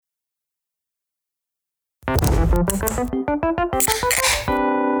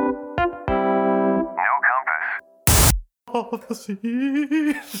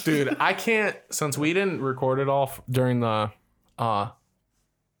Dude, I can't, since we didn't record it all during the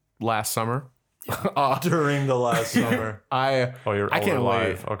last summer. During the last summer. I can't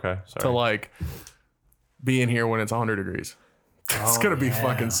live. wait Okay, sorry. to like be in here when it's 100 degrees. It's gonna be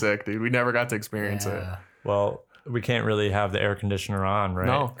fucking sick, dude. We never got to experience it. Well, we can't really have the air conditioner on, right?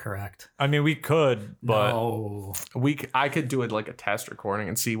 No, Correct. I mean, we could, but No. I could do it like a test recording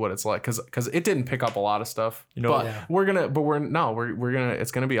and see what it's like, because it didn't pick up a lot of stuff. You know, but Yeah. we're gonna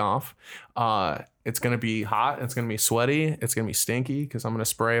it's gonna be off. It's gonna be hot. It's gonna be sweaty. It's gonna be stinky because I'm gonna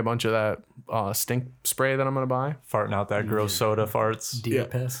spray a bunch of that stink spray that I'm gonna buy. farting out that gross soda farts. Deer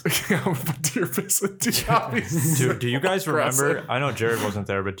piss. I'm gonna put deer piss in it. Dude, do you guys remember? aggressive. I know Jared wasn't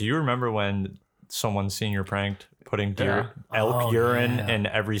there, but do you remember when someone senior pranked putting elk Oh, urine yeah. in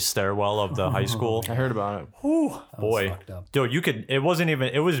every stairwell of the high school? I heard about it. Whew, boy, fucked up. dude, you could. It wasn't even.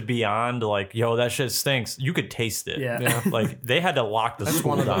 It was beyond like, yo, that shit stinks. You could taste it. Yeah. Like they had to lock the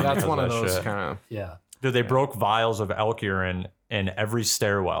school down. That's because one of that those shit. kind of. Yeah. Dude, they broke vials of elk urine in every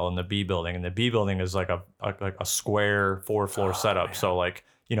stairwell in the B building, and the B building is like a square 4-floor setup. So like,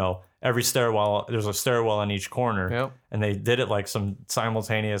 you know, every stairwell, there's a stairwell in each corner. Yep. And they did it like some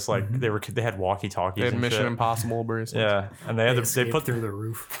simultaneous, like they had walkie talkies. They had and Mission shit. Impossible bracelets. Yeah, and they had they Escaped put through the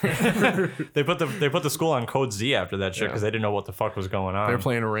roof. they put the school on code Z after that shit because they didn't know what the fuck was going on. They're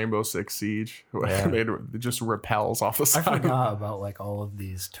playing a Rainbow Six Siege. Yeah. It just repels off the I side. forgot about like all of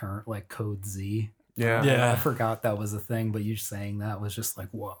these like code Z. Yeah. Yeah. I forgot that was a thing, but you saying that was just like,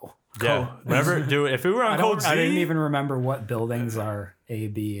 whoa. Yeah, whenever, dude, if we were on code Z, I didn't even remember what buildings are A,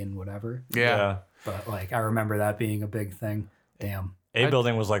 B, and whatever. Yeah. But like I remember that being a big thing. Damn. A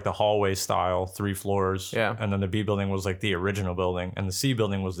building was like the hallway style, 3 floors. Yeah. And then the B building was like the original building. And the C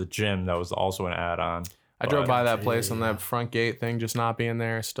building was the gym that was also an add on. I drove by that place and that front gate thing just not being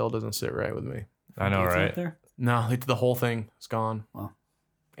there still doesn't sit right with me. I know, Gates out right? There? No, the whole thing is gone. Wow.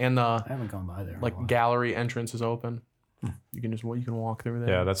 And I the haven't gone by there. in a like while. gallery entrance is open. You can walk through there.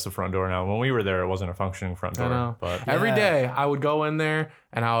 Yeah, that's the front door now. When we were there, it wasn't a functioning front door. I know. But Every Yeah. day I would go in there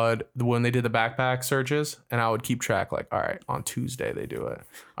and when they did the backpack searches, and I would keep track, like, all right, on Tuesday they do it.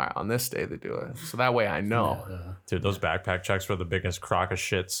 All right, on this day they do it. So that way I know. dude, those backpack checks were the biggest crock of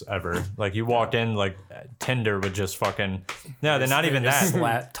shits ever. Like you walked in, like Tinder would just fucking they're not even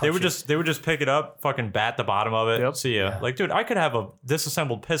that. They would just pick it up, fucking bat the bottom of it. Yep. See ya. Like, dude, I could have a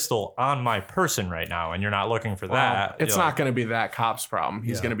disassembled pistol on my person right now, and you're not looking for that. It's You're not going to be that cop's problem.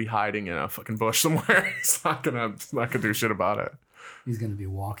 He's going to be hiding in a fucking bush somewhere. He's not gonna do shit about it. He's gonna be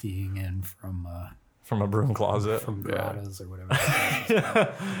walking in from from a broom closet. Grottos or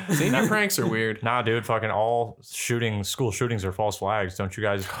whatever. Senior pranks are weird. Nah, dude, fucking all school shootings are false flags. Don't you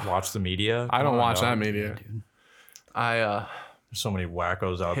guys watch the media? I don't watch that dog. media. Dude. I There's so many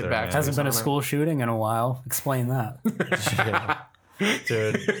wackos out Hit there, back. man. Hasn't been a on it. school shooting in a while. Explain that.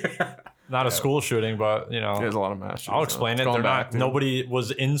 Dude. Not a school shooting, but you know, there's a lot of mass I'll shootings, explain so it. it's They're going not. back, dude. Nobody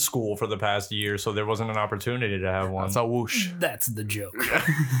was in school for the past year, so there wasn't an opportunity to have one. That's a whoosh. That's the joke.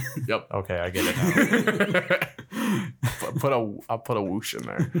 Yep. Okay, I get it now. I'll put a whoosh in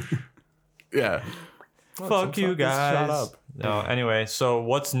there. Yeah. Fuck you guys. Shut up. No, anyway, so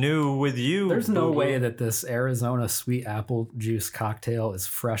what's new with you? There's no Boo-boo? way that this Arizona sweet apple juice cocktail is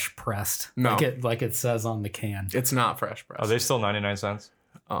fresh pressed. No. Like it says on the can. It's not fresh press. Are they still 99 cents?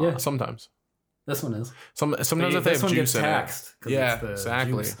 Yeah. Sometimes. This one is. Sometimes if they this have one juice gets in taxed. it. 'cause Yeah, it's the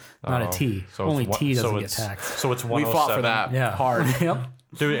exactly. juice, not Oh, a tea. so it's Only one- tea so doesn't get it's- taxed. So it's We fought for 107. that Yeah. hard. Yep.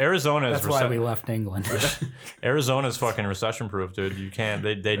 Dude, Arizona is That's why we left England. Arizona's fucking recession proof, dude. You can't.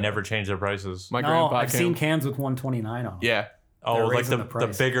 They never change their prices. My No, grandpa I've came. seen cans with 129 on them. Yeah. Oh, they're like raising the the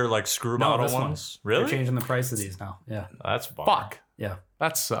price. bigger like screw No, bottle this one. ones. They're Really? changing the price of these now. Yeah. That's bummer. Fuck. Yeah.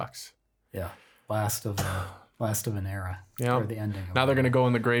 That sucks. Yeah. Last of an era. Yeah. Or the ending. Of Now they're it. going to go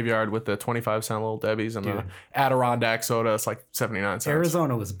in the graveyard with the 25-cent Little Debbie's and the Adirondack soda. It's like 79 cents.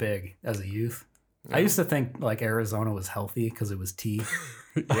 Arizona was big as a youth. I used to think like Arizona was healthy because it was tea.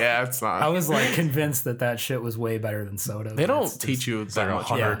 Yeah, it's not. I was like convinced that shit was way better than soda. They but don't it's teach just- you It's that like much.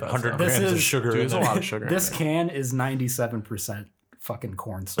 100, about that 100 stuff. This grams of is- sugar. Dude, in there's a there. lot of sugar. This in can is 97% fucking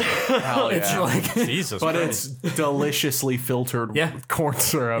corn syrup. Hell It's yeah. like Jesus, But Christ. it's deliciously filtered Yeah. with corn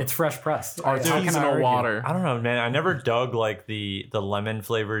syrup. it's fresh pressed. How can I artisanal argue? water. I don't know, man. I never dug like the lemon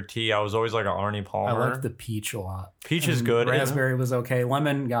flavored tea. I was always like an Arnie I Palmer. liked the peach a lot. Peach is And good. Raspberry was okay.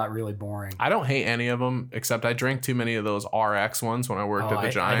 Lemon got really boring. I don't hate any of them except I drank too many of those RX ones when I worked at the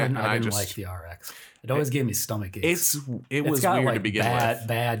Giant, I didn't and like the RX. It always gave me stomach aches. It It's was got weird like to begin with.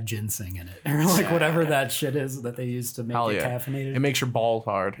 bad ginseng in it, or like whatever that shit is that they use to make Hell it yeah. caffeinated. It makes your balls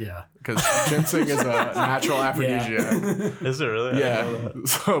hard. Yeah. Because ginseng is a natural aphrodisiac. Is it really? Yeah.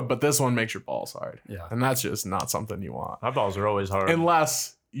 So, but this one makes your balls hard. Yeah. And that's just not something you want. My balls are always hard.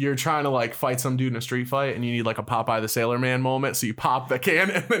 Unless you're trying to like fight some dude in a street fight and you need like a Popeye the Sailor Man moment. So you pop the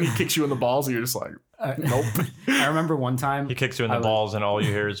can and then he kicks you in the balls and you're just like, nope. I remember one time He kicks you in the balls and all you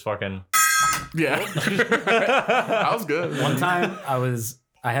hear is fucking. Yeah. That was good. One time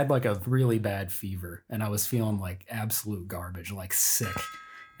I had like a really bad fever and I was feeling like absolute garbage, like sick.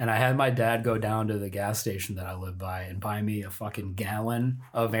 And I had my dad go down to the gas station that I live by and buy me a fucking gallon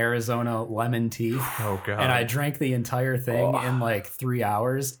of Arizona lemon tea. Oh god. And I drank the entire thing in like 3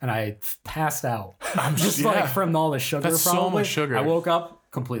 hours and I passed out. I'm just Yeah. like from all the sugar. That's so probably. much sugar. I woke up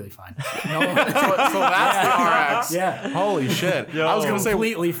completely fine. No, So that's the RX. yeah. Holy shit. Yo. I was going to say,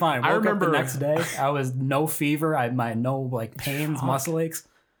 Completely fine. Woke remember- up the next day. I was no fever. I had my no like pains, muscle aches.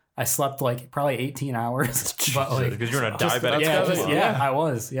 I slept like probably 18 hours. But like, because you're in a Just- diabetic. that's yeah, good. yeah, I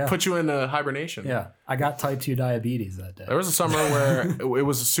was. Yeah. put you in hibernation. Yeah. I got type 2 diabetes that day. There was a summer where it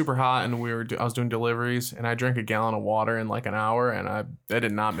was super hot and I was doing deliveries and I drank a gallon of water in like an hour and that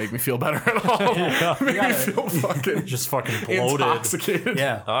did not make me feel better at all. It made me feel fucking Just fucking bloated. intoxicated.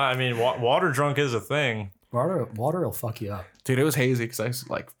 Yeah. I mean, water drunk is a thing. Water will fuck you up. Dude, it was hazy because I was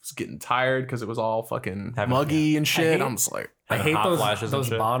getting tired because it was all fucking Having- muggy and shit. hate- I'm just like, I Having hate hot flashes and those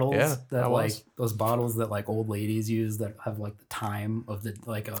shit. bottles Yeah, that I like was. those bottles that like old ladies use that have like the time of the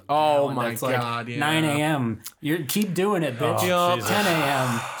like a Oh gallon my that's, like, God, yeah. 9 a.m. You keep doing it, bitch. Oh, 10 Jesus.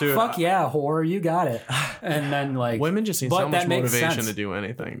 a.m. Dude, Fuck yeah, whore, you got it. And then like women just need but so much that makes motivation sense. to do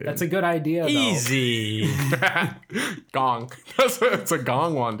anything, dude. That's a good idea. Though. Easy. Gong. It's a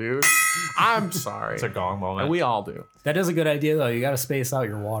gong one, dude. I'm sorry. It's a gong moment. And we all do. That is a good idea though. You got to space out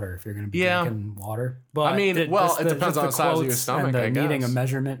your water if you're going to be Yeah. drinking water. But I mean, well, it depends on the size of your stomach, And the I needing a guess.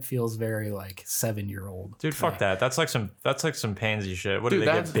 measurement feels very like 7-year-old. Dude, fuck that. That's like some pansy shit. What do Dude,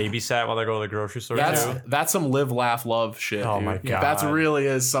 they get that's- babysat while they go to the grocery store too? That's some live, laugh, love shit. Oh dude. my God. That's really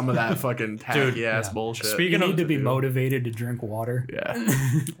is some of that fucking tacky ass yeah. bullshit. You Speaking need of to be motivated to drink water. Yeah.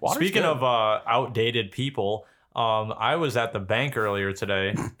 Water's Speaking good. of outdated people, I was at the bank earlier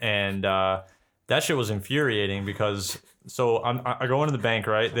today, and that shit was infuriating because I go into the bank,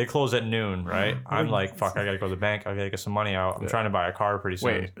 right? They close at noon, right? I'm like, fuck, I gotta go to the bank. I gotta get some money out. I'm trying to buy a car pretty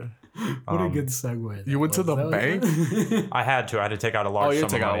soon. Wait, What a good segue. you went to the bank? I had to take out a large. Oh, you had sum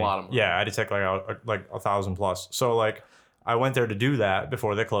to take of out a money. lot of money. Yeah, I had to take like 1,000 plus. So like, I went there to do that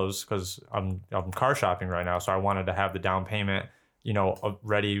before they closed because I'm car shopping right now. So I wanted to have the down payment,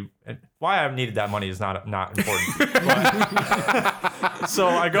 ready. And why I needed that money is not important. But- so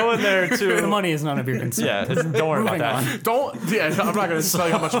I go in there The to. money is none of your concern. Yeah, don't worry about Moving that. on. Don't. Yeah, I'm not gonna tell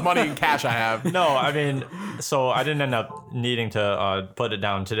you how much money in cash I have. No, I mean, so I didn't end up needing to put it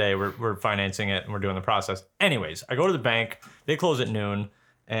down today. We're financing it and we're doing the process. Anyways, I go to the bank. They close at noon,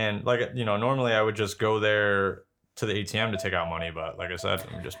 and normally I would just go there to the ATM to take out money, but like I said,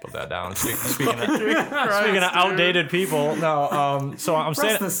 let me just put that down. Speaking of outdated people, no. So I'm Press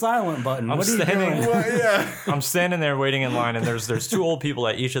standing. the silent button. What are you standing- doing? Yeah. I'm standing there waiting in line, and there's two old people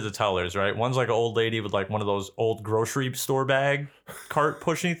at each of the tellers, right? One's like an old lady with like one of those old grocery store bag cart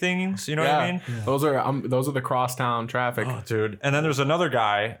pushing things. You know what I mean? Those are the crosstown traffic. Oh, dude. And then there's another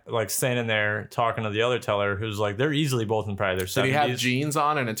guy like standing there talking to the other teller who's like, they're easily both in probably their 70s. Did he have jeans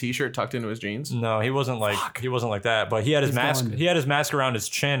on and a t-shirt tucked into his jeans? No, he wasn't like that. But he had his mask. going- He had his mask around his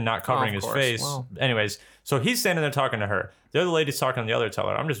chin, not covering of his course. face. Well. Anyways, so he's standing there talking to her. The other lady's talking to the other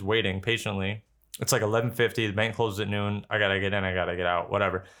teller. I'm just waiting patiently. It's like 11:50. The bank closes at noon. I gotta get in. I gotta get out.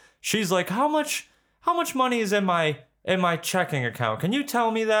 Whatever. She's like, how much money is in my checking account? Can you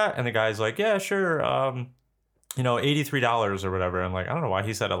tell me that? And the guy's like, yeah, sure. $83 or whatever. I'm like, I don't know why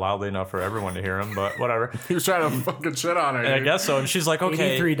he said it loudly enough for everyone to hear him, but whatever. He was trying to fucking shit on her. And I dude. guess so. And she's like,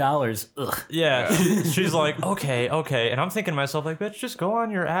 okay. $83. Ugh. Yeah. She's like, okay. And I'm thinking to myself, like, bitch, just go on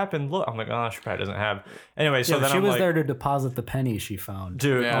your app and look. I'm like, oh, she probably doesn't have. Anyway, so Yeah, then she I'm was like, there to deposit the penny she found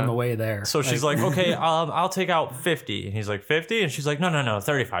dude. Yeah. on the way there. So she's like, okay, I'll take out 50. And he's like, 50? And she's like, no,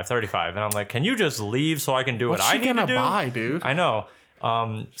 35. And I'm like, can you just leave so I can do What's what I she need to gonna do? buy, dude? I know.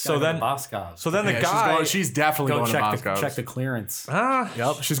 So then the Yeah, guy. she's definitely go going check to Bosco's. check the clearance.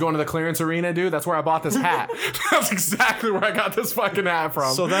 Yep, she's going to the clearance arena, dude. That's where I bought this hat. That's exactly where I got this fucking hat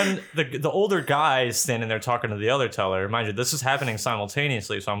from. So then the older guy is standing there talking to the other teller. Mind you, this is happening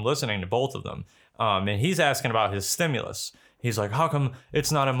simultaneously, so I'm listening to both of them. And he's asking about his stimulus. He's like, how come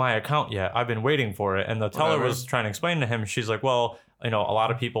it's not in my account yet? I've been waiting for it. And the teller Whatever. was trying to explain to him. She's like, well, a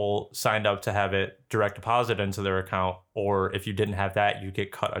lot of people signed up to have it direct deposit into their account, or if you didn't have that, you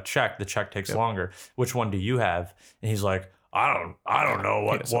get cut a check. The check takes longer. Which one do you have? And he's like, I don't know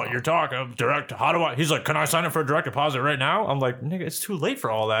what you're talking direct. How do I? He's like, can I sign up for a direct deposit right now? I'm like, nigga, it's too late for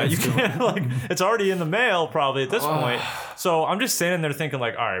all that. You can't, like, it's already in the mail probably at this point. So I'm just standing there thinking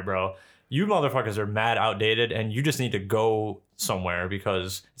like, all right, bro, you motherfuckers are mad outdated, and you just need to go somewhere,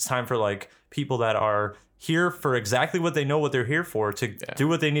 because it's time for like people that are here for exactly what they know what they're here for, to do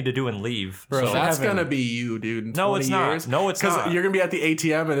what they need to do and leave. Bro, So that's gonna be you, dude. In No, 20 it's not. years. No, it's not. Because you're gonna be at the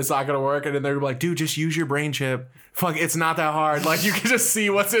ATM and it's not gonna work, and then they're gonna be like, dude, just use your brain chip. Fuck, it's not that hard. Like, you can just see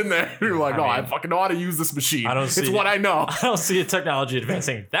what's in there. You're like, no, I fucking know how to use this machine. It's what I know. I don't see technology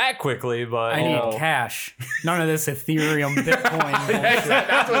advancing that quickly, but I need cash. None of this Ethereum, Bitcoin bullshit.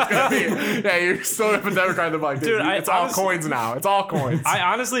 That's what it's gonna be. Yeah, you're still have a debit card. They're like, dude, it's all coins now. It's all coins. I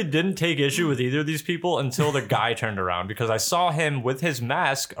honestly didn't take issue with either of these people until the guy turned around, because I saw him with his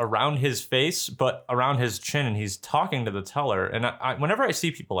mask around his face, but around his chin, and he's talking to the teller. And whenever I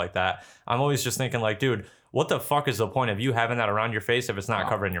see people like that, I'm always just thinking like, dude, what the fuck is the point of you having that around your face if it's not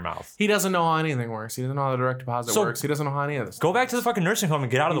covering your mouth? He doesn't know how anything works. He doesn't know how the direct deposit works. He doesn't know how any of this. Go back to the fucking nursing home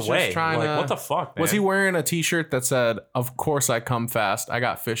and get out of the way. Like, what the fuck, man? Was he wearing a t-shirt that said, "Of course I come fast. I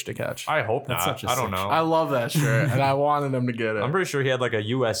got fish to catch"? I hope not. I don't know. I love that shirt, and I wanted him to get it. I'm pretty sure he had like a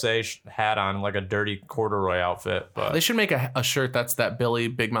USA hat on, like a dirty corduroy outfit. But they should make a shirt that's that Billy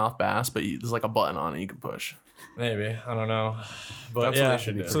Big Mouth Bass, but there's like a button on it you can push. Maybe, I don't know, but That's yeah. what they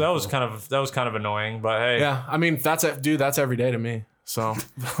should do. So that was kind of annoying, but hey, yeah. I mean, that's it, dude. That's every day to me. So,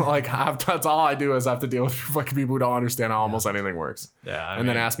 like, that's all I do is I have to deal with fucking people who don't understand how almost anything works. Yeah, and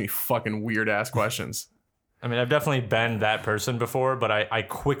then ask me fucking weird ass questions. I mean, I've definitely been that person before, but I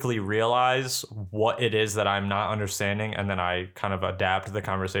quickly realize what it is that I'm not understanding, and then I kind of adapt the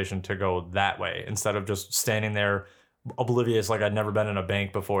conversation to go that way instead of just standing there oblivious, like I'd never been in a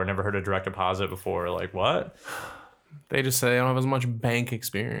bank before, never heard of direct deposit before. Like, what? They just say they don't have as much bank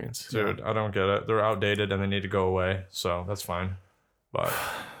experience. Dude, I don't get it. They're outdated and they need to go away. So that's fine. But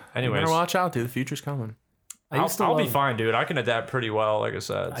anyways, you better watch out, dude. The future's coming. I'll be fine, dude. I can adapt pretty well, like I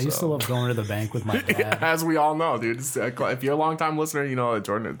said. I used to love going to the bank with my dad. As we all know, dude. If you're a long-time listener, you know that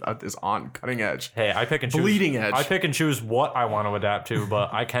Jordan is on cutting edge. Hey, I pick and choose. Bleeding edge. I pick and choose what I want to adapt to,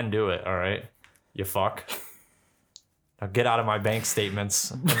 but I can do it, all right? You fuck. Now get out of my bank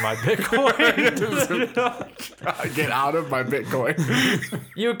statements and my Bitcoin. Get out of my Bitcoin.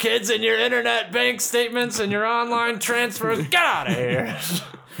 You kids and your internet bank statements and your online transfers, get out of here.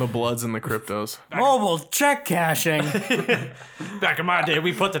 The bloods and the cryptos. Mobile check cashing. Back in my day,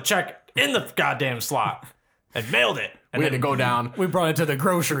 we put the check in the goddamn slot and mailed it. And We had to go down. We brought it to the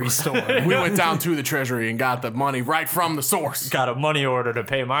grocery store. We went down to the treasury and got the money right from the source. got a money order to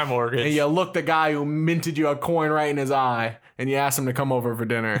pay my mortgage. And you looked the guy who minted you a coin right in his eye, and you asked him to come over for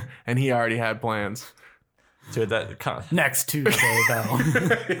dinner, and he already had plans. Dude, that Next Tuesday, though.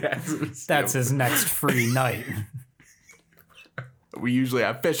 That's his next free night. We usually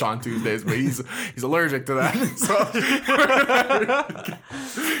have fish on Tuesdays, but he's allergic to that. So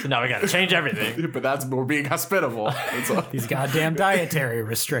now we got to change everything. But we're being hospitable. That's all. These goddamn dietary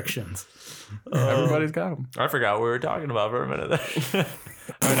restrictions. Everybody's got them. I forgot what we were talking about for a minute there.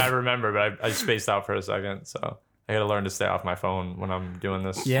 I mean, I remember, but I spaced out for a second. So I got to learn to stay off my phone when I'm doing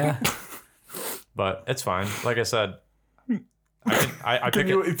this. Yeah. But it's fine. Like I said, I pick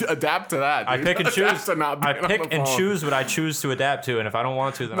you adapt to that. I Dude. pick and choose. I pick and choose what I choose to adapt to, and if I don't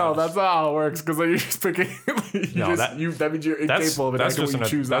want to, then No, that's not how it works. Because then you're just picking. That means you're incapable of it. That's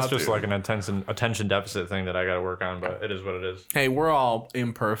just like an attention deficit thing that I got to work on. But it is what it is. Hey, we're all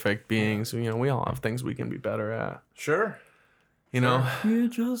imperfect beings. You know, we all have things we can be better at. Sure. You know. You're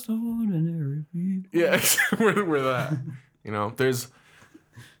just ordinary people. Yeah, we're that. You know, there's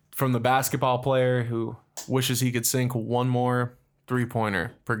from the basketball player who wishes he could sink one more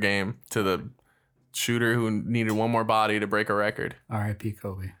 3-pointer per game to the shooter who needed one more body to break a record. R.I.P.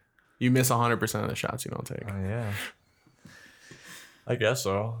 Kobe. You miss 100% of the shots you don't take. Yeah. I guess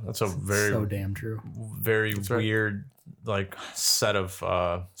so. That's a So damn true. very weird like set of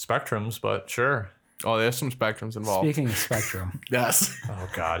spectrums, but sure. Oh, there's some spectrums involved. Speaking of spectrum. Yes. Oh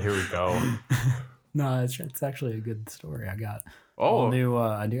God, here we go. No, it's actually a good story. I got Oh,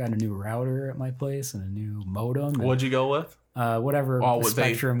 I got a new router at my place and a new modem. What'd you go with? Whatever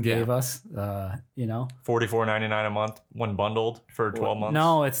Spectrum gave us, you know. $44.99 a month when bundled for 12 months.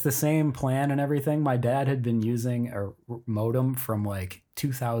 No, it's the same plan and everything. My dad had been using a modem from like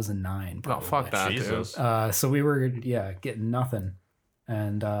 2009. Oh, fuck that, Jesus. dude. So we were getting nothing,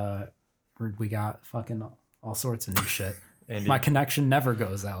 and we got fucking all sorts of new shit. Andy. My connection never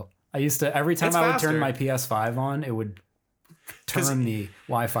goes out. I used to every time It's I would faster. turn my PS5 on, it would turn the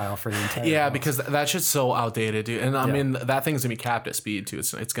Wi-Fi off for the entire Yeah, house. because that shit's so outdated, dude. And I mean, that thing's gonna be capped at speed too.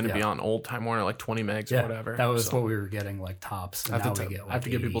 It's gonna be on old Time Warner, like 20 megs or whatever. That was So what we were getting, like tops. And I have, I have to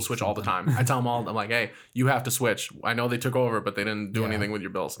get people switch all the time. I tell them all, I'm like, hey, you have to switch. I know they took over, but they didn't do anything with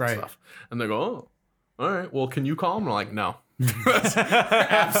your bills and stuff. And they go, oh, all right. Well, can you call them? I'm like, no.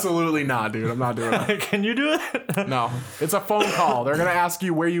 Absolutely not, dude. I'm not doing it. Can you do it? No, it's a phone call. They're gonna ask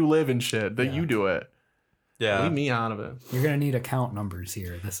you where you live and shit. That you do it. Yeah. Leave me out of it. You're gonna need account numbers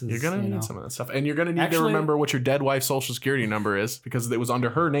here. This is You're gonna need some of that stuff, and you're gonna need to remember what your dead wife's social security number is because it was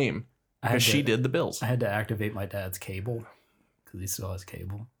under her name because she did the bills. I had to activate my dad's cable because he still has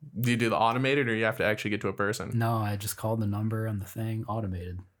cable. Do you do the automated, or you have to actually get to a person? No, I just called the number on the thing,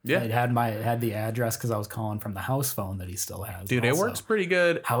 automated. Yeah, it had the address because I was calling from the house phone that he still has. Dude, also. it works pretty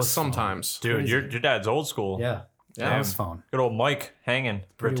good House sometimes. Dude, your dad's old school. Yeah, house phone. Good old Mike hanging,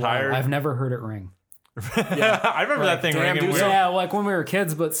 Pretty retired. wild. I've never heard it ring. I remember that thing ringing. dude, Yeah, like when we were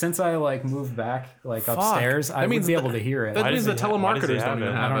kids, but since I like moved back like upstairs, I wouldn't be able to hear it. That means the why does he telemarketers have don't even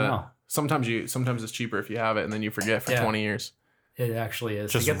it? have I don't it. know. Sometimes it's cheaper if you have it, and then you forget for 20 years. It actually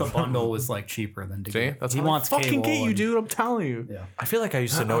is. Just- to get the bundle was like cheaper than to See, get. that's he how wants I fucking cable get you, and- dude. I'm telling you. Yeah. I feel like I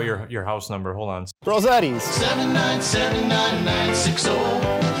used to know your house number. Hold on. Rosetti's.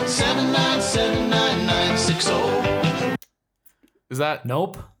 7979960. 7979960. Is that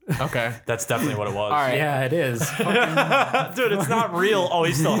Nope. okay? That's definitely what it was. All right. Yeah, it is. Dude, it's not real. Oh,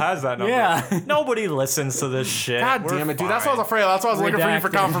 he still has that number. Yeah. Nobody listens to this shit. God We're damn it, dude. That's what I was fine. afraid of. That's why I was looking for you for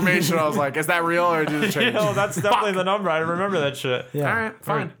Redacted. confirmation. I was like, is that real or did it change? Yo, that's definitely the number. I remember that shit. Yeah. All right,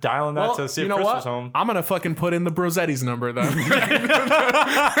 fine. We're dialing that Well, to see you if know Chris what? was home. I'm gonna fucking put in the Brosetti's number then.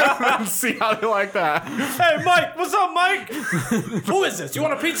 And see how they like that. Hey, Mike. What's up, Mike? Who is this? You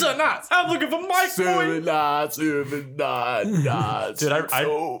want a pizza or not? I'm looking for Mike, boy. Dude,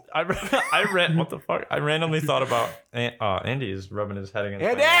 what the fuck? I randomly thought about Andy's rubbing his head against.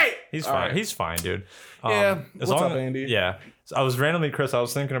 Andy! my neck. He's All fine. right. He's fine, dude. Yeah. as What's long up, as- Andy? Yeah. So I was randomly, Chris. I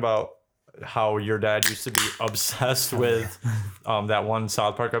was thinking about how your dad used to be obsessed with that one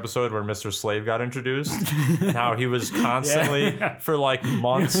South Park episode where Mr. Slave got introduced. And how he was constantly for like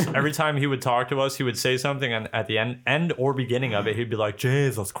months. Every time he would talk to us, he would say something, and at the end or beginning of it, he'd be like,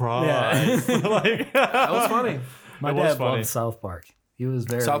 "Jesus Christ!" Like, That was funny. My It was dad funny. loved South Park. He was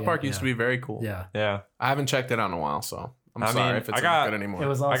very South Park used to yeah. be very cool. Yeah. yeah. I haven't checked it out in a while, so I'm I sorry mean, if it's I got- not good anymore. It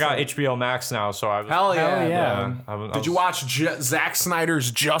was I got also- HBO Max now, so I was. Hell yeah. Hell yeah. bro. I Did you was- watch Zack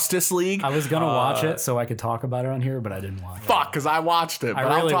Snyder's Justice League? I was gonna watch it so I could talk about it on here, but I didn't watch it. Fuck, because I watched it. But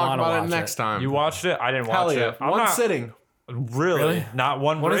I'll really talk wanna about it watch next it. time. You watched it? I didn't watch Hell yeah. it. I'm One not- sitting. Really? Not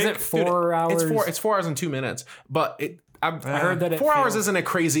one What break? is it? 4 hours? It's 4 hours and 2 minutes. But I heard that it 4 hours feels- isn't a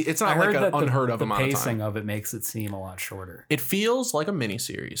crazy. It's I not heard like that an unheard of the amount of pacing time. of it makes it seem a lot shorter. It feels like a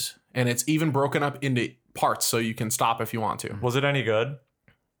miniseries, and it's even broken up into parts, so you can stop if you want to. Was it any good?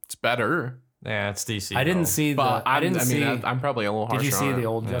 It's better. Yeah, it's DC. I didn't though. see the. But I didn't see. I'm probably a little harsher. Did you see on the it.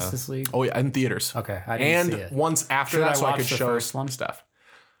 old Justice League? Oh yeah, in theaters. Okay, I didn't And see it. once after Should that, I so I watch could the show first one? stuff.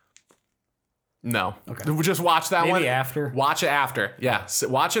 No. Okay. Just watch that Maybe one after? Watch it after. Yeah.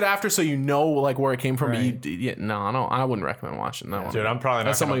 Watch it after so you know like where it came from. Right. No, I wouldn't recommend watching that one. Dude, I'm probably not.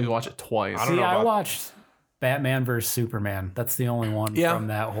 That's somebody Gonna, who's watched it twice. I don't See, know I about- watched Batman vs Superman. That's the only one Yeah. from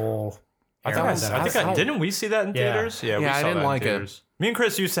that whole. I era think that I saw. didn't we see that in Yeah. theaters? Yeah, we Yeah, saw I didn't that in like it. theaters. Me and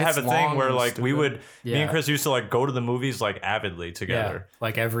Chris used to have It's a thing long where and like we stupid. would. Me Yeah. and Chris used to like go to the movies like avidly Yeah, together.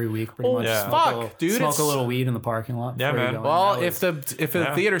 like every week, pretty Oh, much. yeah. Smoke fuck, a little, dude, Smoke it's- a little weed in the parking lot. Yeah, before you man. go in. Well, That if the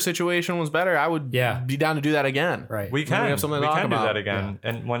Yeah. theater situation was better, I would be down to do that again. right, We can. have something to we talk can do about. that again.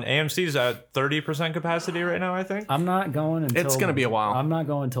 And when AMC's at 30% capacity right now, I think. I'm not going until It's gonna be a while. I'm not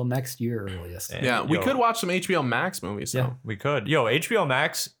going until next year earliest. Yeah, we Yo. could watch some HBO Max movies. Yeah. Though. We could. Yo, HBO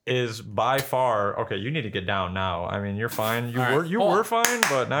Max is by far okay. You need to get down now. I mean, you're fine. You All were right. you Oh. were fine,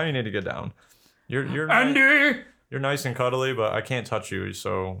 but now you need to get down. You're Andy. you're nice and cuddly, but I can't touch you,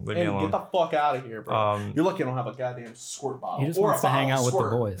 so leave me alone. fuck out of here, bro. Um, You're lucky I don't have a goddamn squirt bottle. He just wants to hang out with the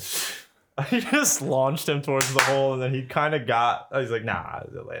boys. I just launched him towards the hole, and then he kind of got. He's like, "Nah,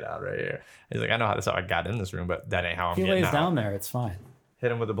 I'll lay down right here." He's like, "I know how this how I got in this room, but that ain't how I'm He getting lays out." down there. It's fine.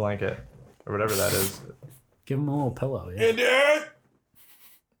 Hit him with a blanket or whatever that is, Give him a little pillow. Yeah.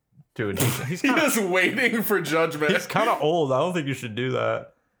 dude. He's He is waiting for judgment. he's kind of old. I don't think you should do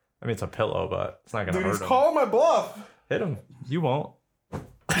that. I mean, it's a pillow, but it's not gonna Dude, hurt he's him. calling my bluff. Hit him. You won't.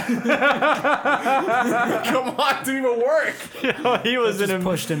 Come on, didn't even work. He was Just in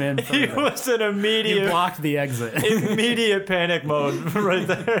pushed him in. he further. was in He immediate blocked the exit. immediate panic mode right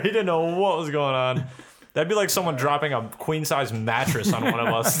there. He didn't know what was going on. That'd be like someone dropping a queen size mattress on one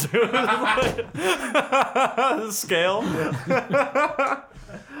of us, dude. Scale.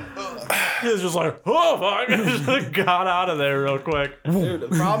 He was just like, oh fuck, just got out of there real quick. Dude, the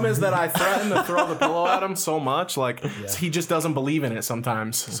problem is that I threaten to throw the pillow at him so much, like he just doesn't believe in it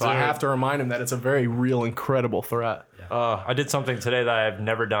sometimes. So I Dude. have to remind him that it's a very real, incredible threat. I did something today that I've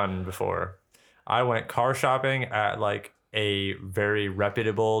never done before. I went car shopping at like a very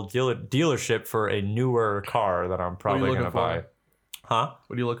reputable dealership for a newer car that I'm probably looking gonna buy. for? Huh?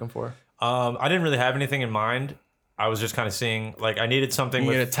 What are you looking for? I didn't really have anything in mind. I was just kind of seeing, like, I needed something You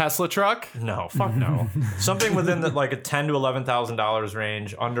with need a Tesla truck? no, fuck no, something within the like a $10,000 to $11,000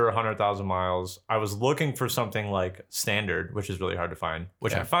 range, under 100,000 miles. I was looking for something like standard, which is really hard to find,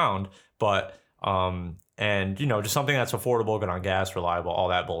 which I found, but and you know, just something that's affordable, good on gas, reliable, all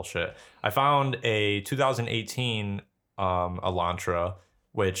that bullshit. I found a 2018 Elantra,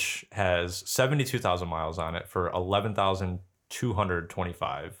 which has 72,000 miles on it for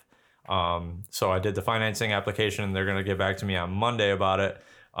 11,225. So I did the financing application and they're going to get back to me on Monday about it.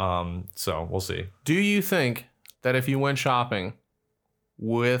 So we'll see. Do you think that if you went shopping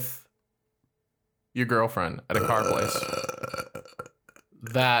with your girlfriend at a car place,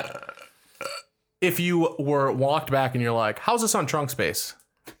 that if you were walked back and you're like, how's this on trunk space?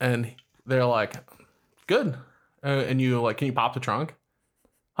 And they're like, good. And you like, can you pop the trunk?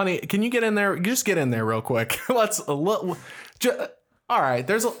 Honey, can you get in there? Just get in there real quick. All right,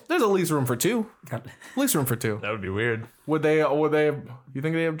 there's at least room for two. At least room for two. That would be weird. Would they, you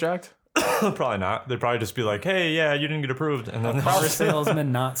think they object? Probably not. They'd probably just be like, hey, yeah, you didn't get approved. And then Car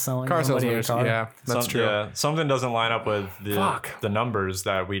salesman not selling Car somebody salesman, a car. yeah, that's true. Yeah, something doesn't line up with Fuck. the numbers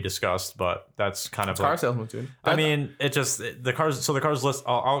that we discussed, but that's kind of Car like, salesman, dude. I mean, it just the cars. So the cars list.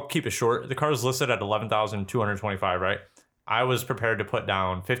 I'll keep it short. The car's listed at 11,225. Right. I was prepared to put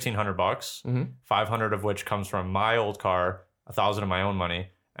down $1,500, 500 of which comes from my old car, 1,000 of my own money,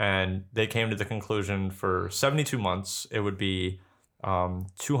 and they came to the conclusion for 72 months it would be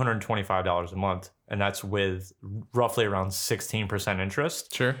 $225 a month, and that's with roughly around 16%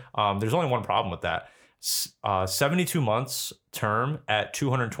 interest. Sure. There's only one problem with that. 72 months term at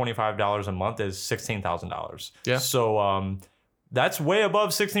 $225 a month is $16,000. Yeah. So that's way above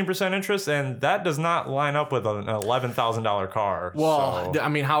 16% interest, and that does not line up with an $11,000 car. Well, So I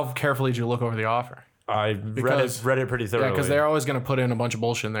mean, how carefully did you look over the offer? I read it pretty thoroughly. Yeah, because they're always going to put in a bunch of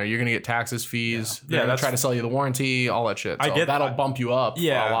bullshit in there. You're going to get taxes, fees. They're Yeah, going to that's- try to sell you the warranty, all that shit. So that'll bump you up a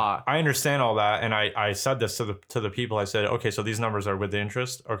lot. I understand all that, and I said this to the people. I said, okay, so these numbers are with the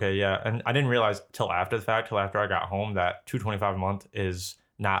interest. Okay, yeah, and I didn't realize till after the fact, till after I got home, that $225 a month is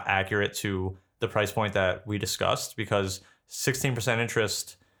not accurate to the price point that we discussed, because 16%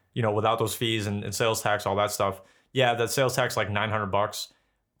 interest, you know, without those fees and sales tax, all that stuff. Yeah, that sales tax like $900.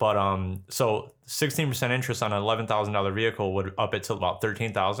 But so 16% interest on an $11,000 vehicle would up it to about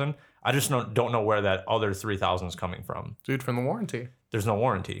 $13,000. I just don't know where that other $3,000 is coming from. Dude, from the warranty. There's no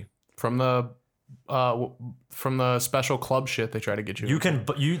warranty. From the special club shit they try to get you.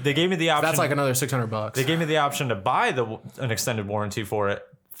 They gave me the option. That's like another $600. They gave me the option to buy an extended warranty for it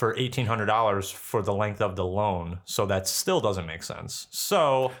for $1,800 for the length of the loan. So that still doesn't make sense.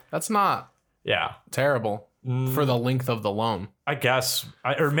 So That's not yeah, terrible for the length of the loan. I guess,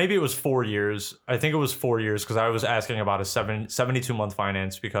 or maybe it was 4 years. I think it was 4 years, because I was asking about a 72-month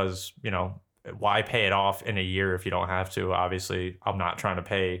finance, because, you know, why pay it off in a year if you don't have to? Obviously, I'm not trying to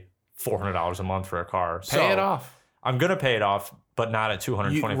pay $400 a month for a car. Pay it off. I'm going to pay it off, but not at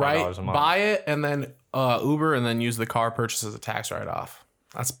 $225 a month. Buy it and then Uber and then use the car purchase as a tax write-off.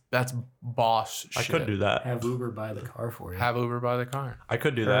 That's boss shit. I could do that. Have Uber buy the car for you. Have Uber buy the car. I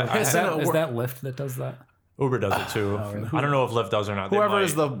could do that. Is that Lyft that does that? Uber does it too. really? I don't know if Lyft does or not. They Whoever might.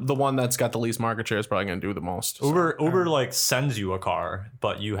 is the one that's got the least market share is probably going to do the most. So. Uber like sends you a car,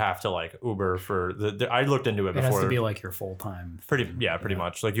 but you have to like Uber for I looked into it It before. has to be like your full time. pretty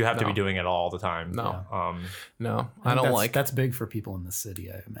much. Like you have to be doing it all the time. No. Yeah. I don't like. That's big for people in the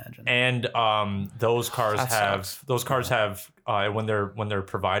city, I imagine. And those cars That have when they're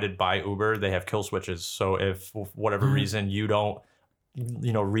provided by Uber, they have kill switches. So if for whatever reason you don't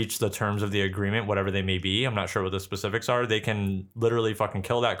reach the terms of the agreement, whatever they may be, I'm not sure what the specifics are, they can literally fucking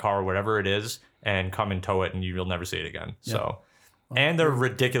kill that car, whatever it is, and come and tow it, and you'll never see it again. Yeah. So, and they're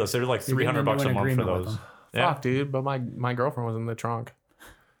ridiculous. They're like $300 a month for those. Yeah. Fuck, dude. But my girlfriend was in the trunk.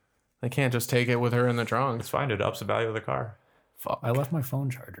 They can't just take it with her in the trunk. It's fine. It ups the value of the car. Fuck. I left my phone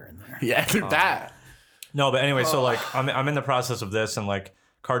charger in there. Yeah, that. No, but anyway, so like I'm in the process of this, and like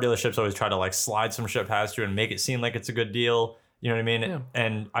car dealerships always try to like slide some shit past you and make it seem like it's a good deal. You know what I mean? Yeah.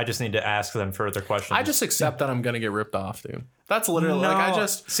 And I just need to ask them further questions. I just accept that I'm gonna get ripped off, dude. That's literally like I No.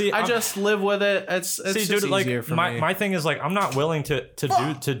 just live with it. It's see, just dude, like easier for me. my thing is like I'm not willing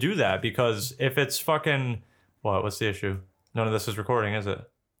to do that, because if it's fucking what's the issue? None of this is recording, is it?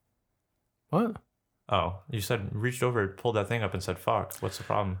 What? Oh, you said reached over, pulled that thing up, and said "fuck." What's the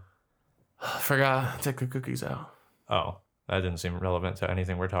problem? I forgot to take the cookies out. Oh, that didn't seem relevant to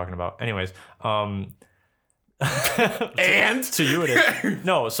anything we're talking about. Anyways, And to you it is.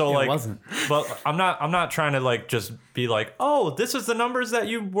 No, so like, wasn't. but I'm not trying to like just be like, oh, this is the numbers that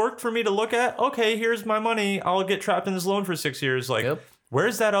you worked for me to look at. Okay, here's my money. I'll get trapped in this loan for 6 years. Like, Yep.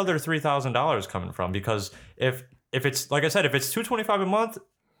 where's that other $3,000 coming from? Because if it's like I said, if it's $225 a month,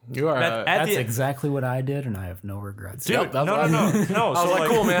 you are. at That's the exactly what I did, and I have no regrets. dude, Yep, that's no. what No. I was like,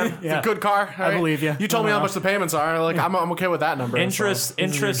 cool, man. Yeah. It's a good car. I believe you. You told me how Uh-huh. much the payments are. Like, I'm okay with that number. Interest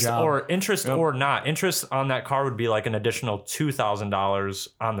This is your job. or not. Interest on that car would be like an additional $2,000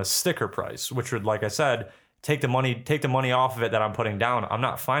 on the sticker price, which would, like I said, take the money off of it that I'm putting down. I'm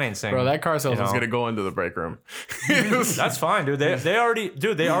not financing. Bro, that car sales you is know. gonna go into the break room. That's fine, dude. They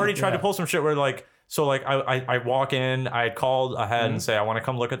already tried to pull some shit where like, so like I walk in, I had called ahead and say I want to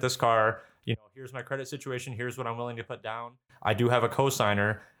come look at this car. You know, here's my credit situation. Here's what I'm willing to put down. I do have a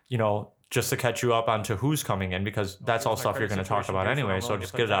cosigner, you know, just to catch you up onto who's coming in, because that's all stuff you're going to talk about anyway. So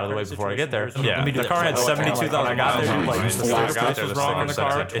just get it out of the way before I get there. Yeah, the car had 72,000 miles. Like the stock price was wrong on the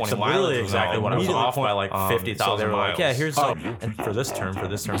car. It's literally exactly what I was off by like 50,000. So they were like, yeah, here's like, and for this term,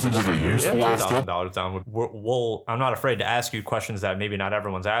 here's $2,000 down. We'll I'm not afraid to ask you questions that maybe not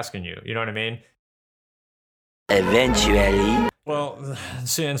everyone's asking you. You know what I mean? Eventually. Well,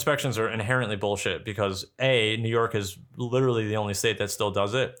 see, inspections are inherently bullshit because A, New York is literally the only state that still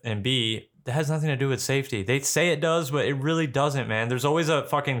does it, and B, it has nothing to do with safety. They say it does, but it really doesn't, man. There's always a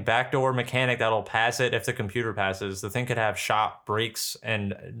fucking backdoor mechanic that'll pass it if the computer passes. The thing could have shop breaks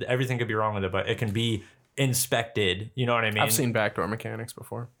and everything could be wrong with it, but it can be inspected. You know what I mean? I've seen backdoor mechanics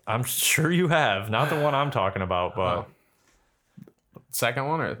before. I'm sure you have. Not the one I'm talking about, but Second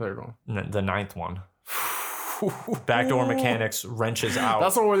one or the third one? the ninth one. Backdoor mechanics wrenches out.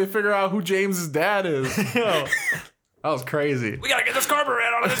 That's the one where they figure out who James's dad is. Yo, That was crazy. we gotta get this carburetor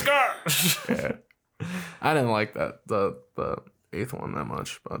out of this car. I didn't like that the eighth one that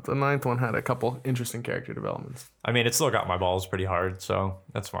much, but the ninth one had a couple interesting character developments. I mean, it still got my balls pretty hard, so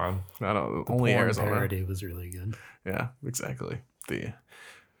that's fine. I don't only Porn Arizona. parody was really good. Yeah, exactly. The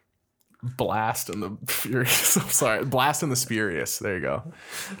Blast and the Furious. I'm sorry, Blast and the Spurious. There you go.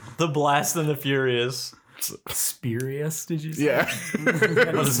 The Blast and the Furious. Spurious, did you say? Yeah.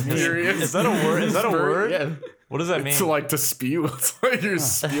 Spurious. Is that a word? Is that a word? Yeah. What does that mean? To like to spew. It's like you're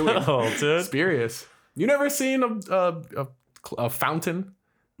spewing. Oh, dude. Spurious. You never seen a fountain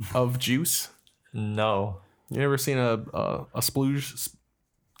of juice? No. You never seen a splooge?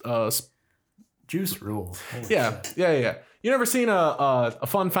 Juice rules. Holy Yeah, shit. yeah. You never seen a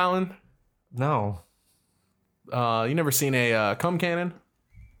fun fountain? No. You never seen a cum cannon?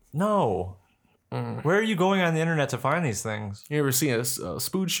 No. Where are you going on the internet to find these things? You ever seen a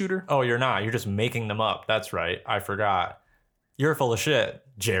spooge shooter? Oh, you're not. You're just making them up. That's right. I forgot. You're full of shit,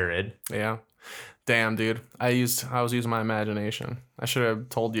 Jared. Yeah. Damn, dude. I was using my imagination. I should have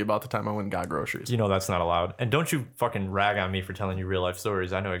told you about the time I went and got groceries. You know that's not allowed. And don't you fucking rag on me for telling you real life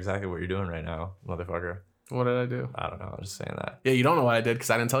stories. I know exactly what you're doing right now, motherfucker. What did I do? I don't know. I'm just saying that. Yeah, you don't know what I did because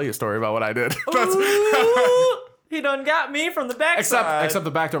I didn't tell you a story about what I did. That's, He done got me from the backside. except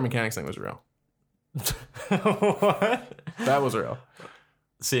the backdoor mechanics thing was real. What? That was real.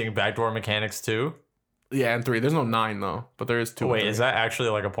 Seeing Backdoor Mechanics 2? Yeah, and 3. There's no 9 though, but there is 2. Wait, and 3. is that actually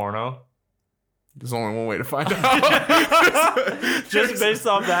like a porno? There's only one way to find out. Just based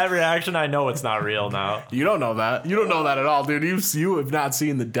off that reaction, I know it's not real now. You don't know that. You don't know that at all, dude. You have not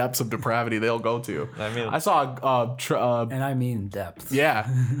seen the depths of depravity they'll go to. I mean, I saw And I mean depth. yeah,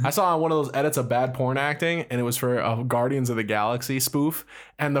 I saw one of those edits of bad porn acting, and it was for a Guardians of the Galaxy spoof.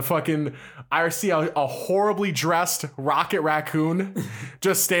 And the fucking I see a horribly dressed Rocket Raccoon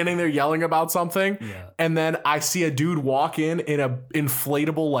just standing there yelling about something, Yeah. and then I see a dude walk in a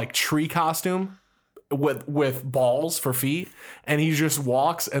inflatable like tree costume with balls for feet, and he just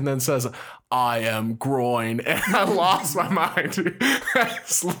walks and then says, "I am groin," and I lost my mind. I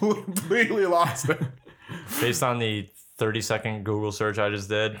completely lost it. based on the 30-second Google search I just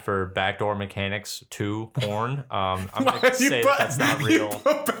did for Backdoor Mechanics 2 porn, I'm going to say that's not real. You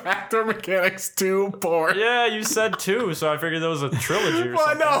put Backdoor Mechanics 2 porn. Yeah, you said 2, so I figured that was a trilogy or Well,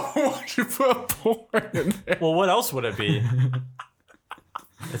 something. no, why'd you put porn in there? Well, what else would it be?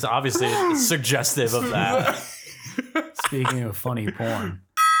 It's obviously suggestive of that. Speaking of funny porn.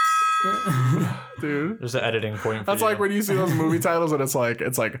 Dude. There's an editing point for That's you. like when you see those movie titles and it's like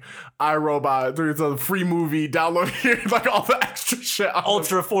iRobot, dude, it's a free movie, download here, like all the extra shit.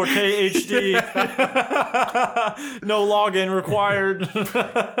 Ultra 4K HD. No login required.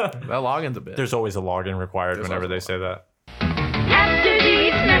 That login's a bit. There's always a login required whenever they always say that. After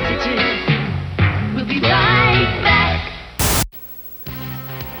these messages, be right back.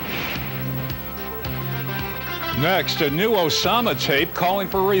 Next, a new Osama tape calling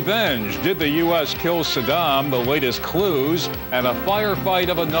for revenge. Did the U.S. kill Saddam? The latest clues, and a firefight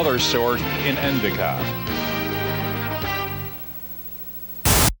of another sort in Endicott.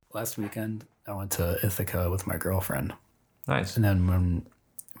 Last weekend, I went to Ithaca with my girlfriend. Nice. And then when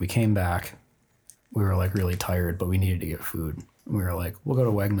we came back, we were like really tired, but we needed to get food. We were like, we'll go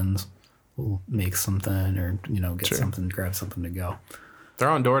to Wegmans. We'll make something or, get something, grab something to go. They're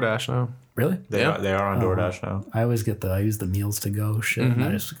on DoorDash now. Really? They are on DoorDash now. I always I use the meals to go shit and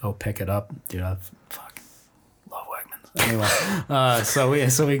I just go pick it up. Dude, I fucking love Wegmans. Anyway,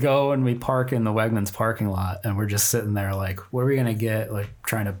 so we go and we park in the Wegmans parking lot and we're just sitting there like, what are we gonna get? Like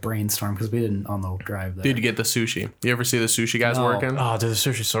trying to brainstorm because we didn't on the drive there. Dude, you get the sushi. You ever see the sushi guys No. working? Oh, dude, the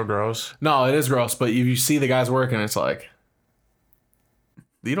sushi's so gross. No, it is gross, but if you see the guys working, it's like,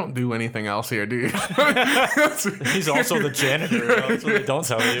 you don't do anything else here, dude. He's also the janitor. That's what they don't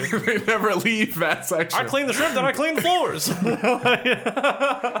tell you. They never leave that section. I clean the shrimp, then I clean the floors.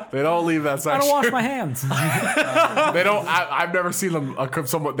 They don't leave that section. I don't wash my hands. They don't. I've never seen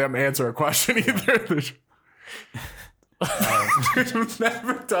them answer a question either. I've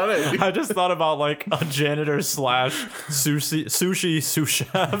never done it. I just thought about like a janitor / sushi sous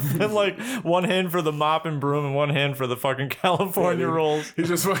chef, and like one hand for the mop and broom and one hand for the fucking California rolls. He's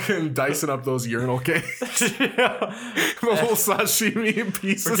just fucking dicing up those urinal cakes. The little sashimi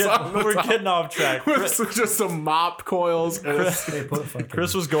pieces on the We're top. getting off track. With just some mop coils. They put fucking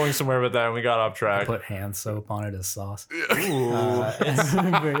Chris was going somewhere with that, and we got off track. put hand soap on it as sauce. It's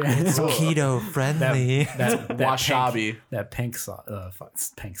keto friendly. That Wasabi. That pink sauce,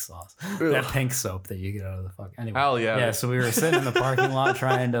 pink sauce, that pink soap that you get out of the fuck. Anyway, Hell yeah. yeah. So we were sitting in the parking lot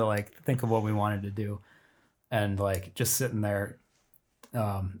trying to like think of what we wanted to do, and like just sitting there,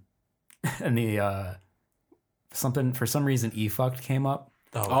 and the something for some reason E-fucked came up.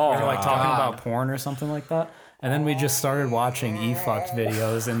 Oh, We were like talking about porn or something like that, and then we just started watching E-fucked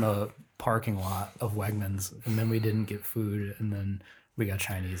videos in the parking lot of Wegmans, and then we didn't get food, and then we got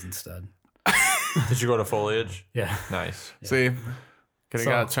Chinese instead. Did you go to Foliage? Yeah. Nice. See, you could have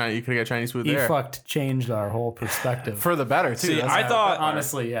got Chinese food there. E-fucked changed our whole perspective. For the better, too. See, That's I not- thought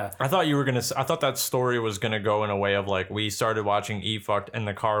Honestly, yeah. I thought that story was gonna go in a way of like we started watching E-fucked in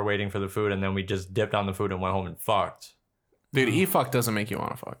the car waiting for the food, and then we just dipped on the food and went home and fucked. Dude, E-fuck doesn't make you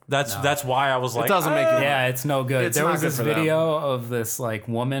want to fuck. That's why I was like, doesn't make you Yeah, it's no good. It's There not was good this for them. video of this like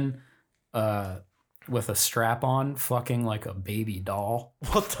woman with a strap on fucking like a baby doll.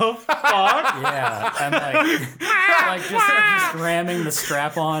 what the fuck? Yeah. And like just ramming the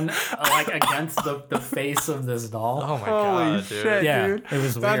strap on like against the face of this doll. Oh my Holy god, dude. shit, Yeah, dude. it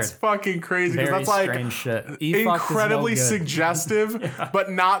was That's weird. fucking crazy. Because Very that's like strange shit. E-fucked is no incredibly good. suggestive,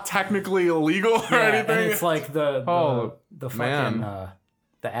 but not technically illegal or Yeah, anything. and it's like the Oh, fucking man.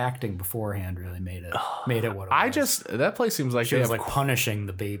 the acting beforehand really made it what it was. That place seems like She they was have like punishing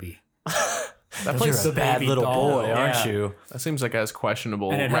the baby. that place. You're a bad little doll, boy, aren't yeah. you? That seems like it has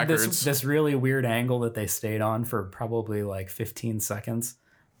questionable And it had records. this really weird angle that they stayed on for probably like 15 seconds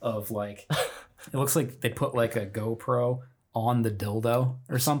of like, it looks like they put like a GoPro on the dildo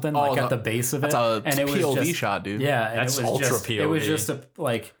or something like at the base of it. That's a and it was POV just, shot, dude. Yeah. And That's it was ultra just, It was POV. just a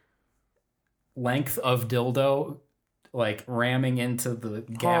like length of dildo like ramming into the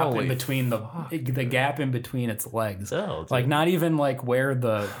gap Holy in between the gap in between its legs. Oh, dude. Like not even like where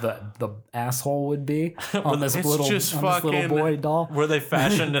the asshole would be on this It's little just on this little fucking- boy doll. Where they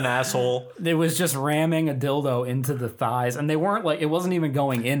fashioned an asshole. It was just ramming a dildo into the thighs, and they weren't like it wasn't even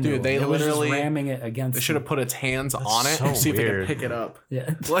going into Dude, it. they It was just literally- ramming it against. They should have put its hands on it so and see if they weird. could pick it up.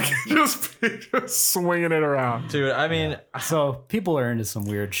 Yeah. Like just swinging it around. Dude, I mean, So people are into some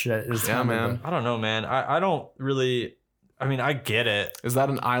weird shit. It's Yeah, kind of man. I don't know, man. I don't really. I mean, I get it. Is that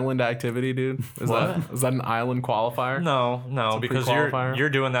an island activity, dude? Is that an island qualifier? No, a because pre-qualifier?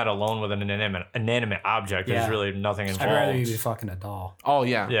 you're doing that alone with an inanimate object. Yeah. There's really nothing I'd rather you be involved. fucking a doll. Oh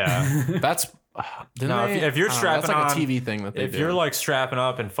yeah. Yeah. That's. Didn't No, they- if you're I don't know, strapping that's like on- a TV thing that they If do. you're like strapping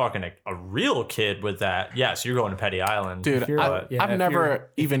up and fucking a real kid with that, yes, you're going to Petty Island. Dude, you're- I've if never you're-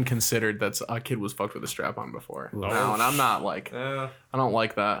 even considered that a kid was fucked with a strap on before. No, and I'm not like Eh. I don't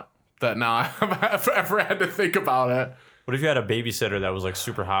like that. That now I've ever had to think about it. What if you had a babysitter that was like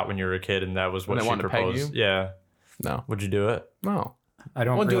super hot when you were a kid and that was what And they she wanted to peg proposed? you? Yeah. No, Would you do it? no. I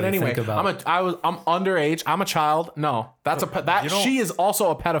don't won't really do it anyway. think about. I'm underage. I'm a child. No, that's she is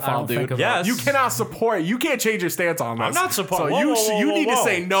also a pedophile, don't think dude. about- Yes. You cannot support. You can't change your stance on this. I'm not supporting. So you need to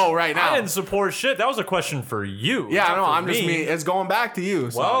say no right now. I didn't support shit. That was a question for you. Yeah, I not know. for I'm just me. me. It's going back to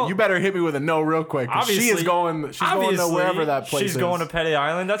you. So Well, you better hit me with a no real quick. 'Cause she is going. She's going to wherever that place is. She's going to Petty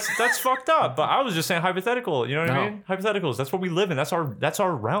Island. That's fucked up. But I was just saying hypothetical. You know what I No. mean? Hypotheticals. That's what we live in. That's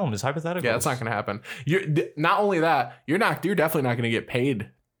our realm is hypotheticals. Yeah, that's not going to happen. Not only that, you're definitely not going to get paid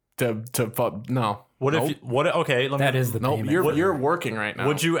to no. What Nope. if? Okay. That is the Nope. payment. You're working right now.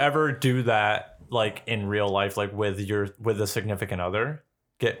 Would you ever do that like in real life, like with a significant other?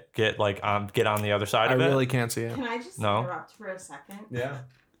 Get on the other side I of it. really can't see it. Can I just No. interrupt for a second? Yeah.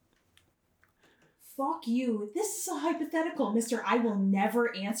 Fuck you. This is a hypothetical, mister. I will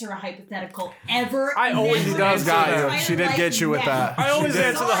never answer a hypothetical ever. I always never do does answer got that. you. She did get you with that. I always She did-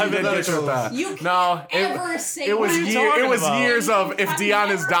 answer the she did get you with hypotheticals. that. You can't No, ever say it was what you you're talking it was about? years of if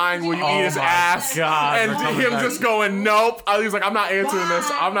Dion is dying, will you eat his my ass? God, and we're coming him back. just going, nope. I was like, I'm not answering this.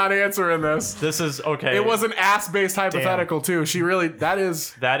 I'm not answering this. This is okay. It was an ass-based hypothetical too. She really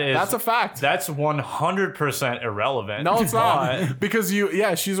that's a fact. That's 100% irrelevant. No, it's But- not. Because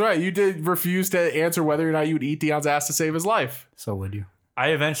she's right. You did refuse to answer whether or not you would eat Dion's ass to save his life. So would you? I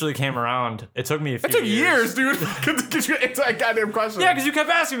eventually came around. It took me a few It took years, dude. to answer that goddamn question. Yeah, because you kept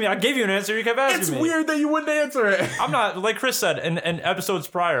asking me. I gave you an answer. You kept asking it's me. weird that you wouldn't answer it. I'm not, like Chris said in episodes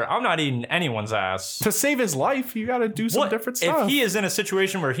prior, I'm not eating anyone's ass. To save his life, you got to do some different stuff. If he is in a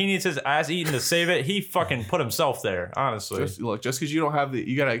situation where he needs his ass eaten to save it, he fucking put himself there, honestly. just because you don't have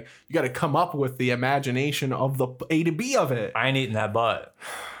you gotta come up with the imagination of the A to B of it. I ain't eating that butt.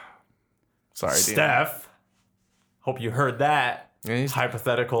 Sorry, Dion. Steph, hope you heard that. Yeah, he's-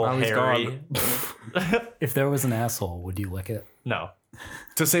 Hypothetical Now he's Harry. If there was an asshole, would you lick it? No.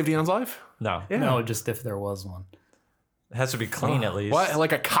 To save Dion's life? No. Yeah. No, just if there was one. It has to be clean at least. What?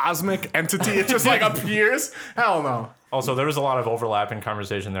 Like a cosmic entity? It just like appears? Hell no. Also, there was a lot of overlapping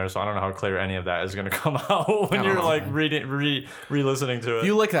conversation there, so I don't know how clear any of that is going to come out when I don't you're know. like re-listening to it. If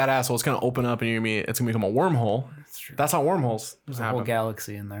you lick that asshole, it's gonna open up and it's gonna become a wormhole. That's how wormholes There's a whole happen.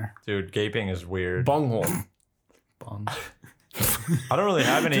 galaxy in there. Dude, gaping is weird. Bunghole. Bung. I don't really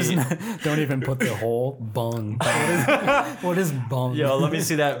have any. Don't even put the whole bung. What is bung? Yo, let me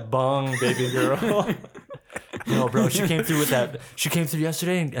see that bung, baby girl. Yo, bro, she came through with that. She came through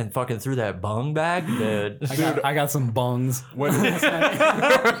yesterday and fucking threw that bung bag, dude. I got some bungs.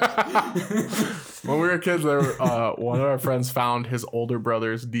 When we were kids, one of our friends found his older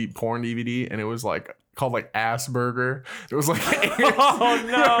brother's deep porn DVD, and it was like called like Ass Burger. It was like Oh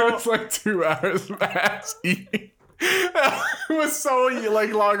no! it was like 2 hours of ass eating. It was so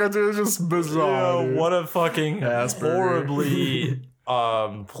like long ago. It was just bizarre. Yo, dude. what a fucking Asperger. horribly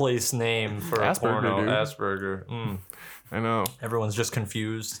place name for Asperger, a porno. dude. Asperger. Mm. I know. Everyone's just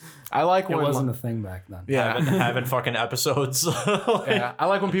confused. I like It when wasn't a thing back then. Having fucking episodes. yeah, I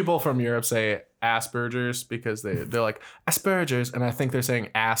like when people from Europe say Asperger's because they're like Asperger's, and I think they're saying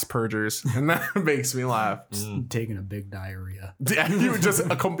Asperger's, and that makes me laugh. Taking a big diarrhea. Yeah, you just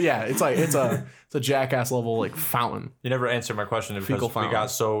it's like it's a jackass level like fountain. You never answered my question because Fecal we fountain.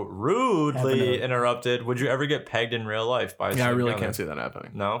 got so rudely interrupted. Would you ever get pegged in real life by a Yeah, I really significant can't see that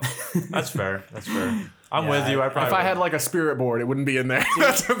happening. No? That's fair. That's fair. I'm with you. I probably If I would. had like a spirit board, it wouldn't be in there.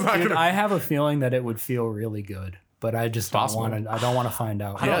 That's not Dude, gonna- I have a feeling that it would feel really good, but I just don't Possible. want to. I don't want to find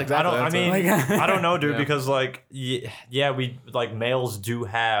out. Yeah, exactly. I don't. I That's mean, it. I don't know, dude. Yeah. Because like, yeah, we like males do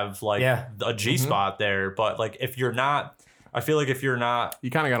have like Yeah. a G spot there, but like if you're not, I feel like if you're not, you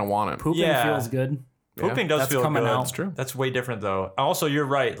kind of gotta want it. Pooping Yeah. feels good. pooping does That's feel coming good. out. That's true. That's way different though. Also, you're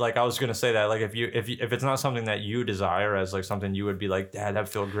right. Like I was gonna say that. Like if it's not something that you desire as like something you would be like, Dad, that'd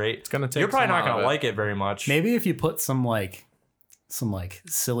feel great. It's gonna take You're probably some not out of gonna it. like it very much. Maybe if you put some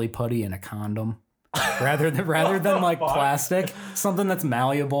silly putty in a condom, rather than like plastic, something that's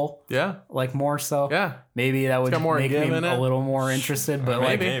malleable, Yeah, like more so. yeah. Maybe that would got more make me give in it. a little more interested. But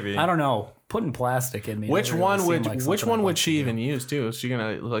like, Maybe. I don't know, putting plastic in me. Which doesn't one really would seem like which something one I'd would like she to do. even use too? Is she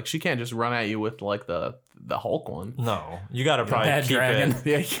gonna like she can't just run at you with like the Hulk one? No, you gotta probably Bad keep dragon. it.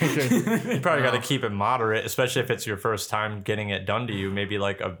 Yeah, you can't- You probably got to keep it moderate, especially if it's your first time getting it done to you. Maybe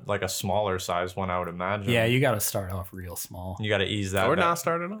like a smaller size one, I would imagine. Yeah, you got to start off real small. you got to ease that. or back. not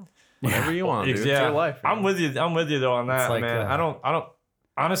starting off. Whatever you want, dude. It's Yeah, your life. I'm with you. I'm with you though on that, like, man. I don't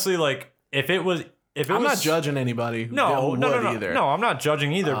honestly like if it was. I'm not judging anybody. No, who no, would no, either. no. I'm not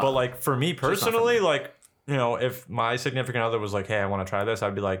judging either. But like for me not for personally, like you know, if my significant other was like, "Hey, I want to try this,"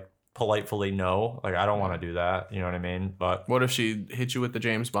 I'd be like, politely no. Like I don't want to do that. You know what I mean? But What if she hit you with the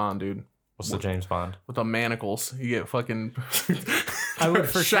James Bond, dude? what's the James Bond? With the manacles, you get fucking I would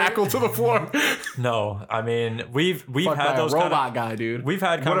for sure. shackled to the floor. No, I mean we've Fucked had by those a robot kind of, guy, dude. we've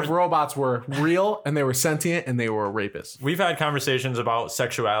had what if robots were real and they were sentient and they were rapists? we've had conversations about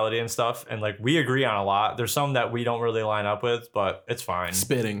sexuality and stuff, and like we agree on a lot. There's some that we don't really line up with, but it's fine.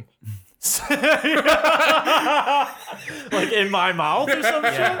 Spitting. Like in my mouth or some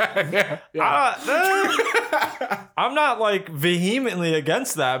shit. I'm not like vehemently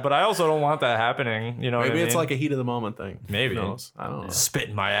against that, but I also don't want that happening. You know, Maybe what I it's mean? like a heat of the moment thing. Maybe. Who knows? I don't know. Spit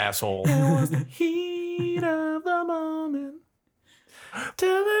in my asshole. Heat of the moment.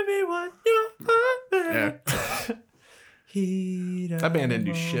 Telling me what you Yeah. Heat That band didn't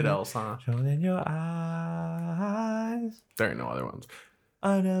do shit else, huh? Shone in your eyes. There ain't no other ones.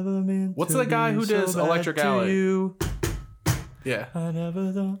 I never meant. What's to the guy be who so does bad Electric to Alley? you. Yeah. I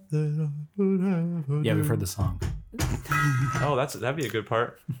never thought that I would ever. Yeah, we've heard the song. Oh, that'd be a good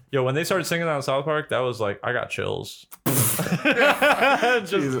part. Yo, when they started singing that in South Park, that was like I got chills.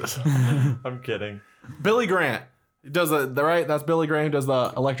 Jesus. I'm kidding. Billy Grant does the right. That's Billy Grant who does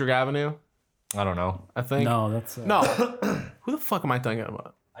the Electric Avenue. I don't know. I think. No, that's No. Who the fuck am I thinking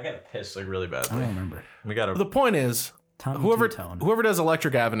about? I gotta piss like really I badly. don't remember. We gotta. The point is, Tommy whoever Two-Tone. does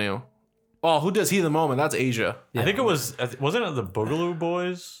Electric Avenue. Oh, who does Heat of the Moment? That's Asia. I think it was. Wasn't it the Boogaloo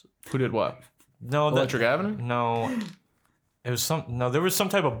Boys? Who did what? No, Electric Avenue? No. It was some. No, there was some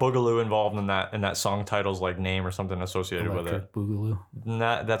type of Boogaloo involved in that song title's like name or something associated with it. Electric Boogaloo.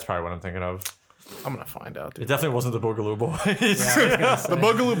 That's probably what I'm thinking of. I'm gonna find out, It dude. definitely wasn't the Boogaloo Boys. The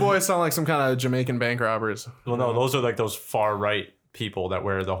Boogaloo Boys sound like some kind of Jamaican bank robbers. Well, no, those are like those far right people that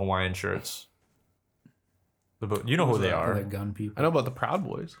wear the Hawaiian shirts. You know who they The are. gun people. I know about the Proud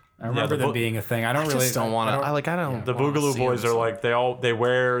Boys. I remember the them being a thing. I don't I really just don't want to. I don't. The wanna Boogaloo see Boys them. are like they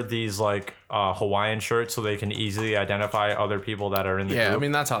wear these like Hawaiian shirts so they can easily identify other people that are in the Yeah, I group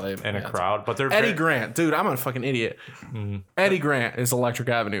mean that's how they in a crowd. But they're Eddie very- Grant, dude, I'm a fucking idiot. Eddie Grant is Electric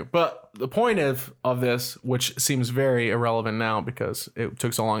Avenue, but the point of this, which seems very irrelevant now because it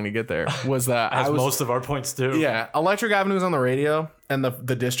took so long to get there, was that as I was most of our points do. yeah, Electric Avenue was on the radio, and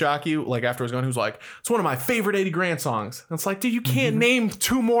the disc jockey like after it was gone, he was like, "It's one of my favorite Eddie Grant songs." And it's like, dude, you can't name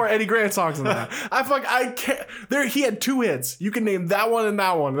two more Eddie Grant songs than that. I can't. There, he had two hits. You can name that one and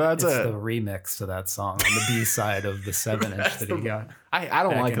that one. That's It's it. the remix to that song on the B side of the 7-inch that he got. I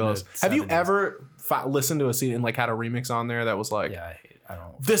don't back like in those. the Have you 70s. ever listened to a CD and like had a remix on there that was like, Yeah, I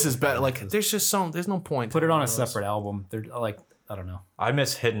don't. this is better? Like, there's just there's no point. Put it on a those. separate album. They're like, I don't know. I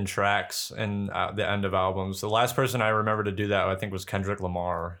miss hidden tracks and the end of albums. The last person I remember to do that, I think, was Kendrick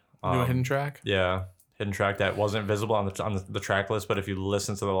Lamar. Do a hidden track. Yeah, hidden track that wasn't visible on the track list, but if you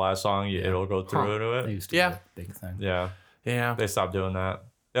listen to the last song, it'll go through to They it. used to Yeah. be a big thing. Yeah, Yeah. they stopped doing that.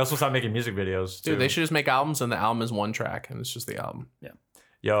 They also stopped making music videos too. Dude, they should just make albums and the album is one track and it's just the album.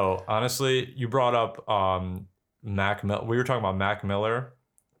 Yo, honestly, you brought up Mac Miller. We were talking about Mac Miller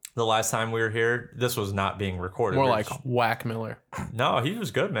the last time we were here. This was not being recorded. More We were like Whack Miller. No, he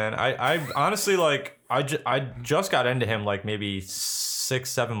was good, man. I honestly like I just got into him like maybe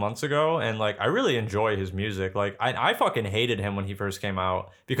 6-7 months ago, and like I really enjoy his music. Like I fucking hated him when he first came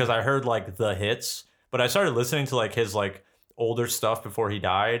out because I heard like the hits, but I started listening to like his like older stuff before he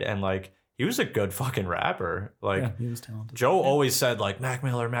died, and like he was a good fucking rapper. Like Yeah, he was talented. Joe always said like Mac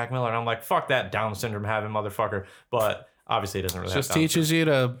Miller, and I'm like fuck that Down syndrome having motherfucker, but obviously he doesn't really Just have Down teaches you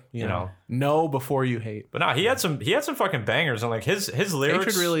to, you know before you hate. But no, he had some fucking bangers, and like his lyrics.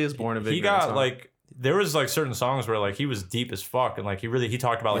 Hatred really is born of He ignorance, got huh? like there was like certain songs where like he was deep as fuck, and like he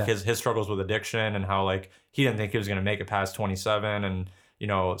talked about like Yeah. his struggles with addiction and how like he didn't think he was gonna make it past 27, and you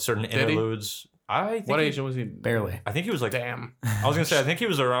know certain he? interludes. I think What he- age was he? Barely. I think he was like Damn. I was gonna say I think he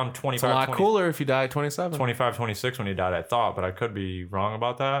was around 25, It's a lot 20 cooler if you die at 27. 25, 26 when he died. I thought, but I could be wrong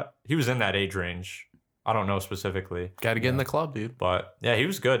about that. He was in that age range. I don't know specifically. Got to get in the club, dude. But yeah, he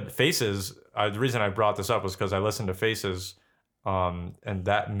was good. Faces. The reason I brought this up was because I listened to Faces, and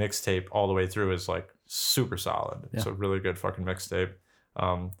that mixtape all the way through is like super solid. It's a really good fucking mixtape.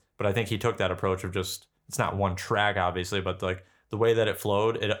 But I think he took that approach of just it's not one track, obviously, but like the way that it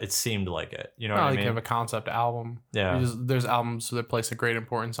flowed, it seemed like it. You know what I You mean? can have a concept album. Yeah. There's albums that place a great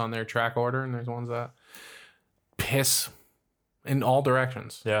importance on their track order, and there's ones that piss in all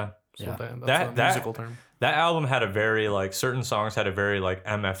directions. Yeah. So Yeah. that's a musical term. That album had a very like certain songs had a very like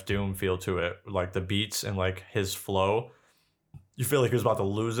MF Doom feel to it, like the beats and like his flow. You feel like he was about to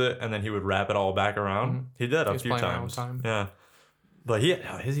lose it, and then he would wrap it all back around. He did a was few playing around times. with time. Yeah, but he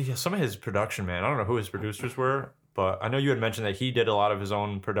some of his production, man. I don't know who his producers were, but I know you had mentioned that he did a lot of his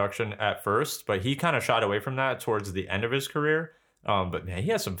own production at first, but he kind of shied away from that towards the end of his career. But man, he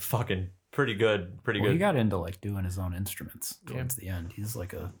has some fucking pretty good. He got into like doing his own instruments towards the end. He's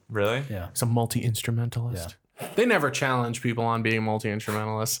like a Really? yeah. He's a multi-instrumentalist. Yeah. They never challenge people on being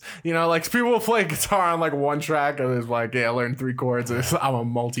multi-instrumentalists. You know, like people will play guitar on like one track and it's like, yeah, I learned 3 chords. I'm a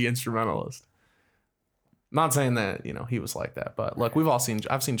multi-instrumentalist. Not saying that, you know, he was like that, but look, I've seen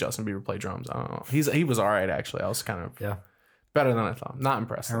Justin Bieber play drums. I don't know. He was all right, actually. I was kind of better than I thought. Not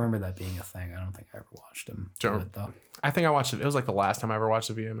impressed. I remember that being a thing. I don't think I ever watched him. Sure. do it, though. I think I watched it. It was like the last time I ever watched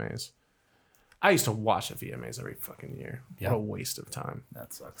the VMAs. I used to watch the VMAs every fucking year. Yeah. What a waste of time.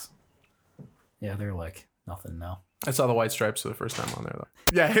 That sucks. Yeah, they're like nothing now. I saw the White Stripes for the first time on there, though.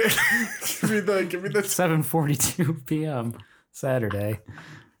 Yeah, give me the 7:42 p.m. Saturday,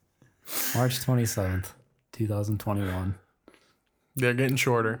 March 27th, 2021. They're getting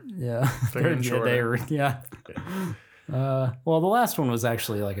shorter. Yeah, They're getting shorter. yeah. Well, the last one was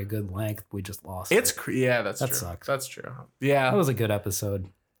actually like a good length. We just lost. That's That true. sucks. That's true. Yeah, was a good episode.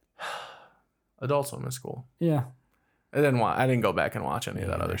 Adult Swim is cool. Yeah. I didn't go back and watch any of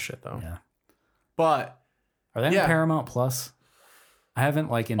that other shit though. Yeah. But Are they on Yeah. Paramount Plus? I haven't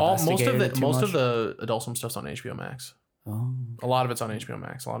like most investigated of it too most much. of the Adult Swim stuff's on HBO Max. Oh. A lot of it's on HBO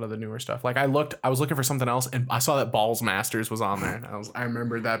Max. A lot of the newer stuff. Like I was looking for something else, and I saw that Balls Masters was on there. And I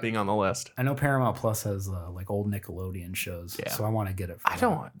remembered that being on the list. I know Paramount Plus has like old Nickelodeon shows, Yeah. so I want to get it.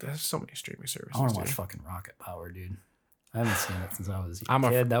 There's so many streaming services. I want to dude. watch fucking Rocket Power, dude. I haven't seen it since I was a I'm a-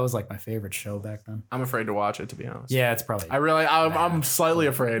 kid. That was like my favorite show back then. I'm afraid to watch it, to be honest. Yeah, it's probably. I'm slightly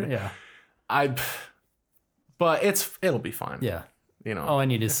afraid. Yeah. But it'll be fine. Yeah. You know. All I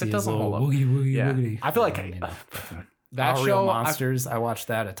need to If see it is doesn't little hold up. woogie woogie Yeah. woogie. I feel like don't need to fucking- that Our show Real Monsters. I watched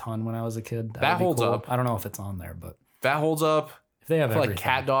that a ton when I was a kid. That would be holds cool. up. I don't know if it's on there, but that holds up. if they have I feel like everything.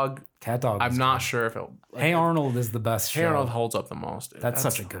 Cat Dog. Cat Dog. I'm was not good. sure if it. Hey Arnold is the best Hey show. Arnold holds up the most. Dude. That's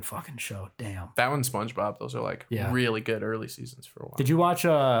such a good fucking show. Damn. That one, SpongeBob. Those are like Yeah. really good early seasons for a while. Did you watch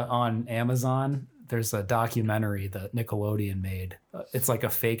on Amazon? There's a documentary that Nickelodeon made. It's like a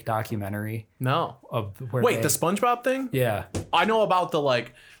fake documentary No. of where Wait, they- the SpongeBob thing? yeah. I know about the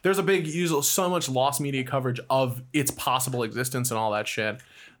like. There's a big so much lost media coverage of its possible existence and all that shit.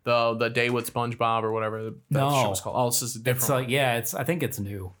 The Day with SpongeBob or whatever that No. show's called. Oh, this is a different. It's like I think it's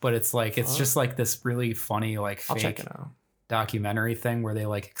new, but it's like it's just like this really funny like I'll check fake it out. documentary thing where they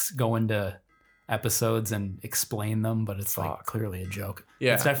like go into episodes and explain them, but it's like Fuck. clearly a joke.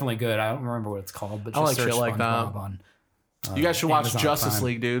 Yeah. It's definitely good. I don't remember what it's called, but I just like search shit like that. SpongeBob on. You guys should watch Amazon Justice Prime.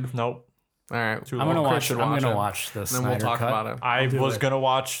 League, dude. Nope. All right, I'm gonna Chris watch. should I'm gonna it. watch this. And then we'll talk about it. I do was it. gonna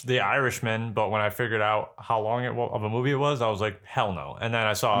watch The Irishman, but when I figured out how long of a movie it was, I was like, hell no. And then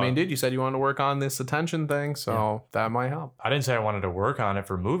I saw. I mean, dude, you said you wanted to work on this attention thing, so that might help. I didn't say I wanted to work on it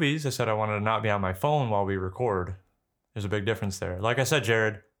for movies. I said I wanted to not be on my phone while we record. There's a big difference there. Like I said,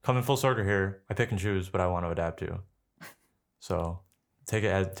 Jared, coming full circle here. I pick and choose what I want to adapt to. So take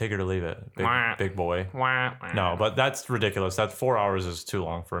it or leave it, big boy. No, but that's ridiculous. That 4 hours is too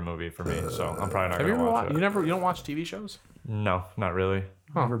long for a movie for me. So I'm probably not Have you gonna ever watch watched? it. You don't watch TV shows? No, not really.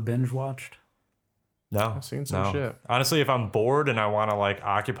 Ever binge watched? No, I've seen some shit. Honestly, if I'm bored and I want to like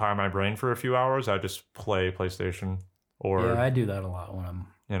occupy my brain for a few hours, I just play PlayStation or Yeah, I do that a lot when I'm.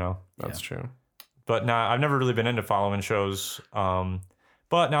 you know. That's true. But nah, I've never really been into following shows.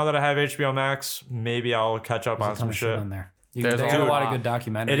 But now that I have HBO Max, maybe I'll catch up There's on a ton some of shit. on there. They There's got a a lot lot. of good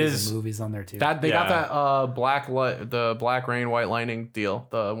documentaries It is- and movies on there too. That they got Yeah. that the Black Rain White Lightning deal,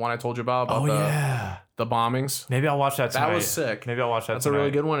 the one I told you about Oh the yeah, the bombings. maybe I'll watch that tonight. That was sick. Maybe I'll watch that. That's a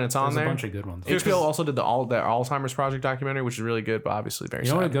really good one. It's on There's a there. bunch of good ones. HBO also did that Alzheimer's Project documentary, which is really good, but obviously very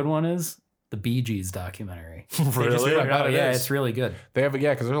You know what a sad. good one is? The Bee Gees documentary. They just Really? put I it bet out. it Yeah, is. it's really good. They have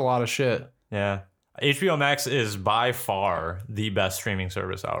because there's a lot of shit. Yeah, HBO Max is by far the best streaming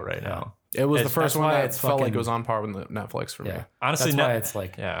service out right now. It was the It's- first that's one why that it's felt like fucking- it was on par with Netflix for me. Yeah, Honestly, that's why it's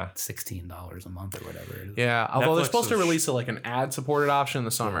like yeah. $16 a month or whatever it is. Yeah, although they're Netflix supposed to is- release like an ad-supported option in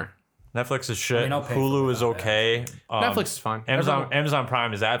the summer. Netflix is shit. I'll pay Hulu for is that, okay. Netflix is fine. Amazon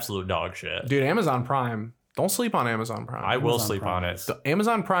Prime is absolute dog shit. Dude, Amazon Prime. Don't sleep on Amazon Prime. I will Amazon sleep Prime on it. is- The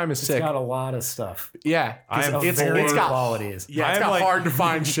Amazon Prime is It's sick. got a lot of stuff. Yeah, I am it's very got qualities. Yeah, it's I'm got like- hard to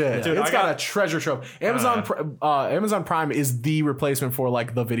find shit. Dude, It's I got got- a treasure trove. Amazon Prime is the replacement for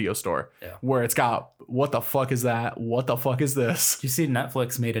like the video store, Yeah. where it's got what the fuck is that? What the fuck is this? Did you see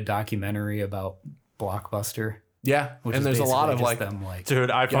Netflix made a documentary about Blockbuster? Yeah, Which and is there's a lot of basically like just them like, Dude,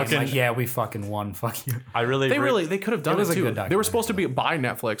 I fucking like, yeah, we fucking won. Fuck you. I really they could have done It was it a too. good They were documentary, supposed to be by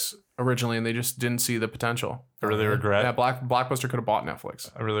Netflix originally, and they just didn't see the potential. I really regret. Yeah, Blockbuster could have bought Netflix.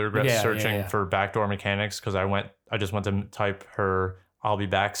 I really regret Yeah, searching yeah. for backdoor mechanics because I just went to type her "I'll be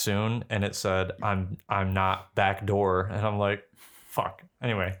back soon" and it said I'm not backdoor and I'm like, fuck.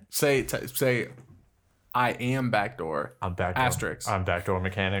 Anyway, Say I am backdoor. I'm backdoor. Asterisk. I'm backdoor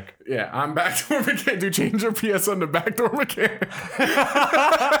mechanic. Yeah, I'm backdoor mechanic. Dude, change your PSN to backdoor mechanic.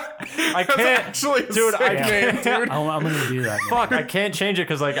 I can't. Actually, Dude, I can't, dude. I'm gonna do that. now. Fuck, I can't change it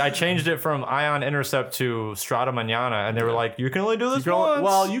because like I changed it from Ion Intercept to Strata Manana, and they were like, you can only do this once.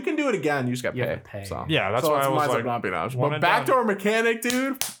 Well, you can do it again. You just got You pay. have to pay. So. Yeah, that's so why I it was might as well like, not be an option. one But and done. backdoor mechanic,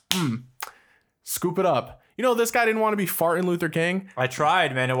 dude. Scoop it up. You know, this guy didn't want to be farting Luther King. I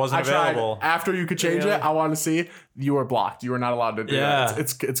tried, man. It wasn't available. After you could change it, I wanted to see. You were blocked. You were not allowed to do Yeah. that.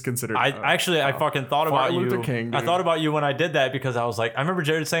 It's considered. I fucking thought about Martin you. Luther King, I dude. thought about you when I did that because I was like, I remember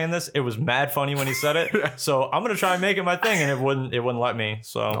Jared saying this. It was mad funny when he said it. So I'm gonna try and make it my thing, and it wouldn't let me.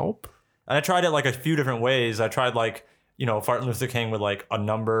 So Nope. And I tried it like a few different ways. I tried like, you know, Martin Luther King with like a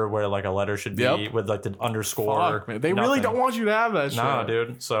number where like a letter should be Yep. with like the underscore. Fuck, man. They really nothing. don't want you to have that shit. Nah,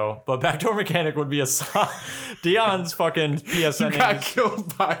 dude. So, but backdoor mechanic would be a Dion's fucking PSN You got name.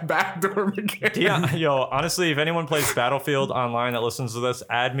 killed by backdoor mechanic. Dion, yo, honestly, if anyone plays Battlefield online that listens to this,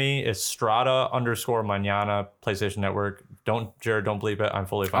 add me. It's Strata_Manana PlayStation Network. Jared, don't bleep it. I'm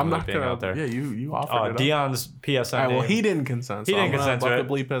fully fine I'm with not it being gonna. out there. Yeah, you offered it. Up. Dion's PSN All right, well, name. he didn't consent. He So didn't I'm gonna consent to fucking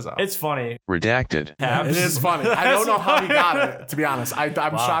it. bleep his out. It's funny. Redacted. Tabs. It is funny. I don't know how he got it. To be honest, I'm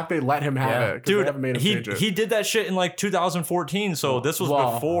shocked they let him have Yeah. it. 'Cause they Dude, haven't made him change it. he did that shit in like 2014. So this was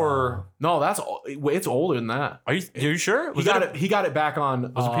Wow. before. No, it's older than that. Are you sure? He got it. He got it back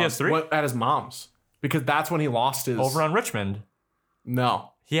on. Was it PS3? At his mom's because that's when he lost his. over on Richmond?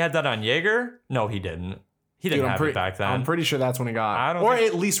 No, He had that on Jaeger? No, he didn't. He didn't Dude, have it back then. I'm pretty sure that's when he got. I don't or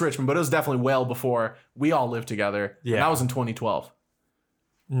think- at least Richmond, but it was definitely well before we all lived together. Yeah. And that was in 2012.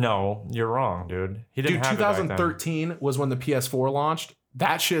 No, you're wrong, dude. He didn't Dude, have it back then. 2013 was when the PS4 launched.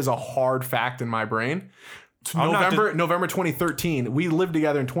 That shit is a hard fact in my brain. I'm not November 2013. We lived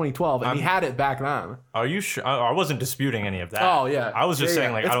together in 2012, and he had it back then. Are you sure? I wasn't disputing any of that. Oh, yeah. I was just Yeah, saying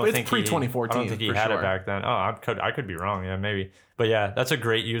yeah. like It's- I don't it's think pre-2014 I don't think he for had sure. it back then. Oh, I could be wrong. Yeah, maybe. But yeah, that's a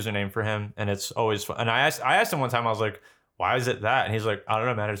great username for him, and it's always fun. And I asked him one time. I was like, "Why is it that?" And he's like, "I don't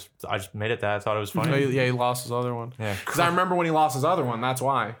know, man. I just made it that. I thought it was funny." Yeah, he lost his other one. Yeah. Because I remember when he lost his other one. That's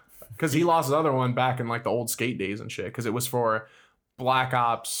why. Because he lost his other one back in like the old skate days and shit. Because it was for Black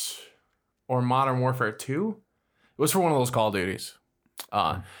Ops or Modern Warfare 2. It was for one of those Call of Duties.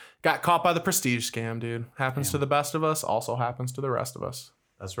 Got caught by the prestige scam, dude. Happens to the best of us. Also happens to the rest of us.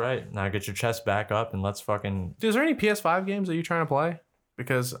 That's right. Now get your chest back up and let's fucking. Dude, is there any PS5 games that you're trying to play?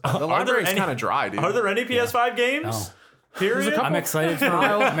 Because the Are there library's any- kind of dry, dude. Are there any PS5 games? No. Period. I'm excited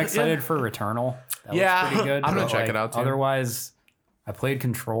for Returnal. That Yeah, looks pretty good. I'm gonna but, check it out, too. Otherwise, I played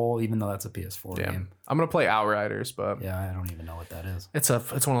Control, even though that's a PS4 Yeah. game. I'm gonna play Outriders, but Yeah, I don't even know what that is. it's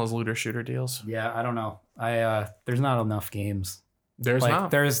one of those looter shooter deals. Yeah, I don't know. There's not enough games. There's Like not.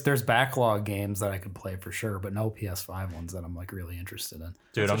 there's backlog games that I could play for sure, but no PS5 ones that I'm like really interested in.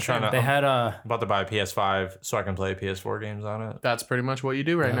 Dude, I'm trying to. They had I'm about to buy a PS5 so I can play PS4 games on it. That's pretty much what you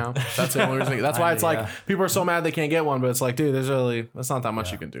do right now. That's the only reason. That's why it's Yeah. like people are so mad they can't get one, but it's like, dude, that's not that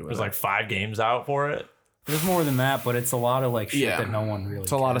much you can do. With There's it. like 5 games out for it. There's more than that, but it's a lot of like shit Yeah. that no one really.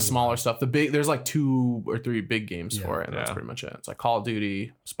 It's a lot of cares smaller about. stuff. There's like 2 or 3 big games Yeah. for it, and that's Yeah. pretty much it. It's like Call of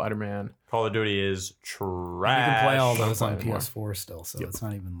Duty, Spider-Man. Call of Duty is trash. You can play all those play on anymore. PS4 still, so it's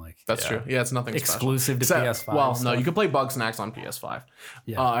not even like That's Yeah. true. Yeah, it's nothing exclusive to special. PS5. Well, no, stuff. you can play Bugsnax on PS5,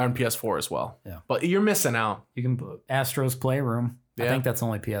 Yeah. on PS4 as well. Yeah. But you're missing out. You can put Astro's Playroom. I Yeah. think that's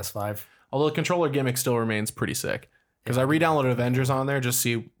only PS5. Although the controller gimmick still remains pretty sick. Because I re-downloaded Avengers on there just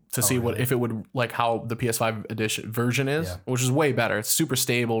to see what really? if it would like how the PS5 edition version is, Yeah. which is way better. It's super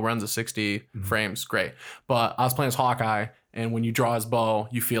stable, runs at 60 frames, great. But I was playing as Hawkeye, and when you draw his bow,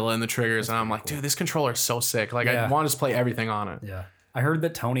 you feel it in the triggers, and I'm like, dude, this controller is so sick. Like I Yeah. want to just play everything on it. Yeah, I heard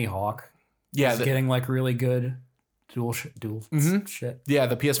that Tony Hawk Yeah, is getting like really good dual Mhm. shit. yeah,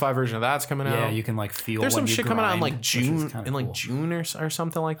 the PS5 version of that's coming Yeah, out. you can like feel. There's when some you shit coming out in grind, like which is June, kinda in like cool. June or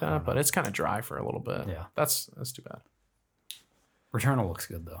something like that. But it's kind of dry for a little bit. Yeah. that's too bad. Returnal looks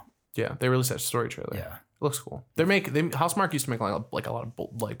good though. Yeah, they released that story trailer. Yeah. It looks cool. Housemarque used to make like a lot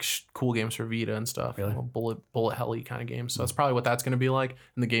of cool games for Vita and stuff. Really? Bullet heli kind of games. So that's probably what that's going to be like.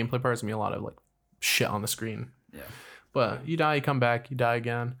 And the gameplay part is going to be a lot of like shit on the screen. Yeah. But you die, you come back, you die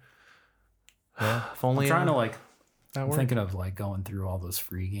again. Yeah. If only I'm trying to like. that I'm worked. thinking of like going through all those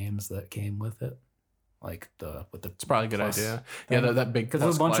free games that came with it, like with the. It's probably a good Plus idea. Yeah, that big Because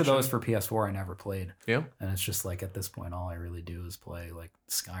there's a plus bunch of those collection. for PS4 I never played, Yeah. and it's just like at this point all I really do is play like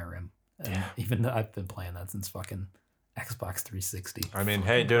Skyrim, and even though I've been playing that since fucking Xbox 360. I mean,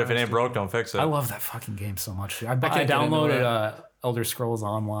 hey, dude, if it ain't broke, don't fix it. I love that fucking game so much. I can't get into downloaded Elder Scrolls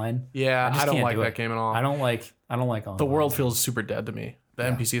Online. Yeah, I just don't can't like do that it. game at all. I don't like online. The world feels super dead to me.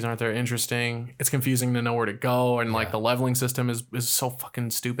 The NPCs aren't there interesting. It's confusing to know where to go, and like the leveling system is so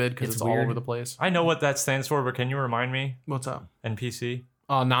fucking stupid because it's all weird. over the place. I know what that stands for, but can you remind me? What's up? NPC?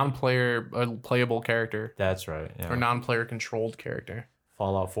 Non-player, playable character That's right. Yeah. or non-player controlled character.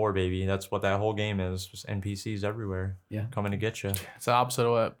 Fallout 4, baby. That's what that whole game is. Just NPCs everywhere. Yeah. Coming to get you. It's the opposite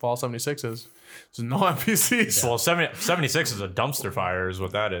of what Fallout 76 is. There's no NPCs. Well, 76 is a dumpster fire is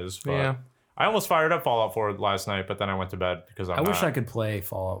what that is. But Yeah. I almost fired up Fallout 4 last night, but then I went to bed because I wish I could play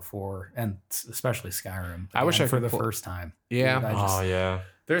Fallout 4 and especially Skyrim. I wish again I for could the pl- first time. Yeah. Dude, I just, Oh, yeah.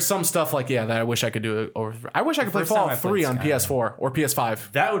 There's some stuff like that I wish I could do it over. I wish I could play first time I Fallout played 3 on Skyrim. PS4 or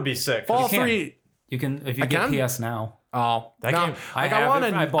PS5. That would be sick. Fallout can't. 3. you can if you get Again? PS Now. Oh, That no. game- I Like, have want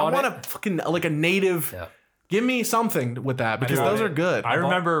it, I bought want it. a fucking like a native. Yeah. Give me something with that because Dude, those are good. I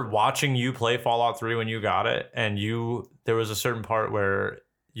remember watching you play Fallout 3 when you got it, and there was a certain part where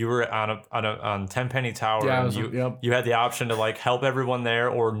you were on Tenpenny Tower, Yeah, I and was- yep. you had the option to like help everyone there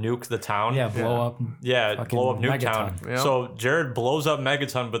or nuke the town. Yeah, blow up. Yeah, Fucking blow up Nuketown. Megaton. Yep. So Jared blows up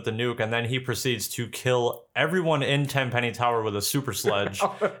Megaton with the nuke, and then he proceeds to kill everyone in Tenpenny Tower with a super sledge,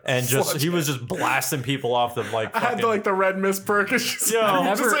 and he was just blasting people off the like. I had fucking- the red mist perk. It's just, Yo.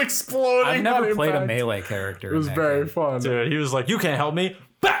 just Never- exploding. I've never on played a impact. melee character. It was in that very game. fun. Dude, he was like, "You can't help me."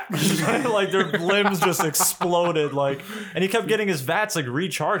 Bah! Like their limbs just exploded, like, and he kept getting his vats like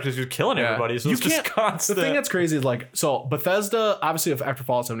recharged because he was killing everybody. So You it's just can't- constant. The thing that's crazy is like, so Bethesda, obviously after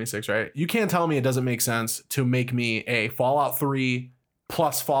Fallout 76, right? You can't tell me it doesn't make sense to make me a Fallout 3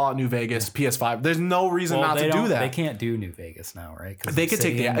 plus Fallout New Vegas PS5. There's no reason Well, not they to do don't- that. They can't do New Vegas now, right? 'Cause They it's could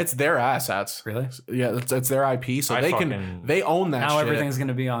take saying- it's their assets. Really? Yeah, it's their IP, so I they fucking- they own that Now shit. everything's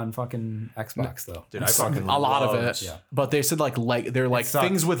gonna be on fucking Xbox though. Dude, I fucking a lot of loved- it. Yeah. But they said they're like sucks.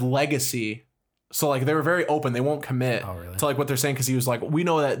 things with legacy. So like they were very open. They won't commit Oh, really? to like what they're saying because he was like, we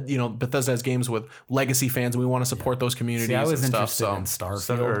know that Bethesda has games with legacy fans and we want to support those communities See, I was and stuff. interested So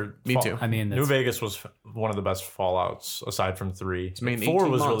in Starfield. Or Me too. I mean, New it's- Vegas was one of the best Fallouts aside from 3. made in 4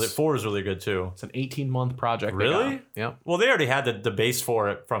 18 was months. really good too. it's an 18-month project. they Really? got. Yep. Well, they already had the base for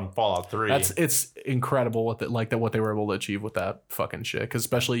it from Fallout 3. It's incredible what what they were able to achieve with that fucking shit. Because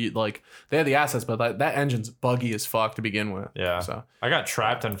especially like they had the assets, but that engine's buggy as fuck to begin with. yeah. So I got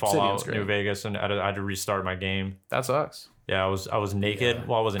trapped in Fallout great. New Vegas, and I had to restart my game. that sucks. Yeah, I was naked.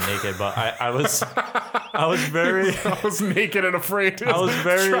 Well, I wasn't naked, but I was very I was naked and afraid. I was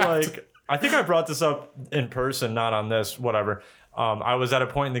very trapped. like I think I brought this up in person, not on this, whatever. I was at a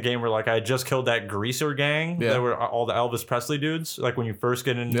point in the game where like I had just killed that greaser gang. Yeah. That were all the Elvis Presley dudes. Like when you first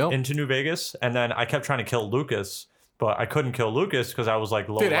get Yep. into New Vegas, and then I kept trying to kill Lucas, but I couldn't kill Lucas because I was like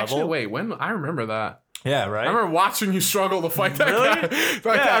low Dude, level. actually, wait. When I remember that. Yeah, right. I remember watching you struggle to fight that Really?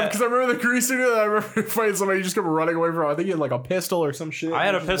 guy. Yeah. Because I remember the greaser dude. I remember fighting somebody you just kept running away from. I think he had like a pistol or some shit. I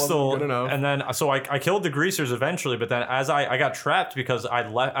had a It just wasn't pistol, Good enough. and then so I killed the greasers eventually. But then as I got trapped because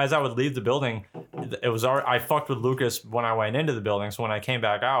as I would leave the building, it was I fucked with Lucas when I went into the building. So when I came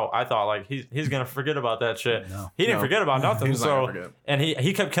back out, I thought like he's gonna forget about that shit. No. He didn't No. forget about nothing. He's not So gonna forget. and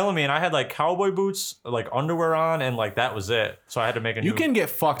he kept killing me, and I had like cowboy boots, like underwear on, and like that was it. So I had to make a You new. can get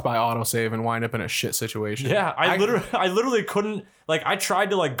fucked by autosave and wind up in a shit situation. Yeah, I literally couldn't. Like I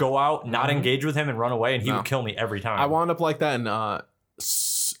tried to like go out, not engage with him, and run away, and he No. would kill me every time. I wound up like that in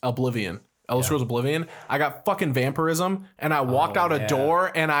Oblivion. Elder Scrolls Oblivion. I got fucking vampirism, and I walked out a yeah. door,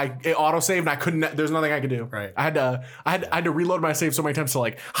 and it autosaved, and I couldn't. There's nothing I could do. Right. I had to reload my save so many times to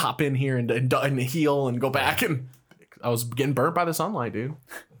like hop in here and heal and go back, and I was getting burnt by the sunlight, dude.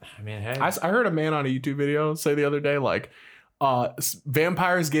 I mean, hey, I heard a man on a YouTube video say the other day like,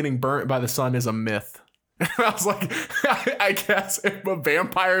 vampires getting burnt by the sun is a myth. And I was like, I guess, but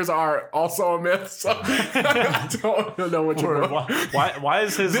vampires are also a myth. So I don't know what you're. why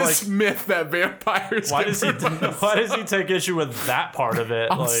is his This like? myth that vampires. Why get does he? burnt by the Why does he take issue with that part of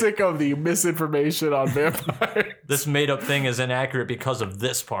it? I'm Like, sick of the misinformation on vampires. this made up thing is inaccurate because of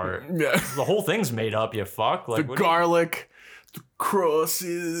this part. Yeah. The whole thing's made up. You fuck. Like The what do you- garlic, the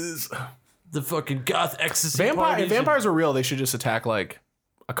crosses. the fucking goth ecstasy. parties. If vampires are real, they should just attack like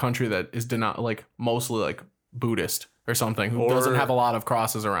a country that is like mostly like Buddhist or something who doesn't Or- have a lot of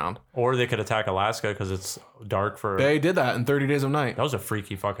crosses around. Or they could attack Alaska because it's dark for. They did that in 30 Days of Night. That was a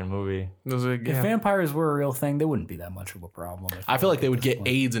freaky fucking movie. It was a- If yeah. vampires were a real thing, they wouldn't be that much of a problem. I feel like they would at this get point.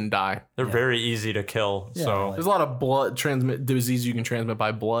 AIDS and die. They're very easy to kill. so like- There's a lot of blood transmit disease you can transmit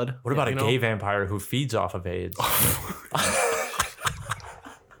by blood. what about you a know? gay vampire who feeds off of AIDS?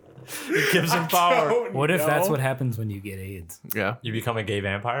 It gives him power. What if that's what happens when you get AIDS? Yeah. You become a gay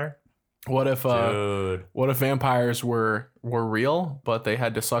vampire, What if dude. what if vampires were real, but they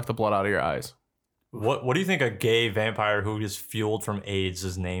had to suck the blood out of your eyes? What do you think a gay vampire who is fueled from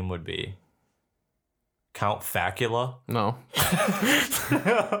AIDS' name would be? Count Facula. No.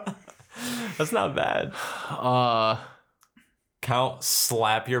 That's not bad. Count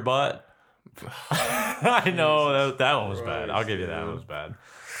Slap Your Butt. I know that one was bad. I'll give you that one was bad.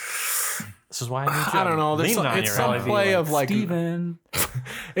 This is why I don't know. There's it's some play of like Steven.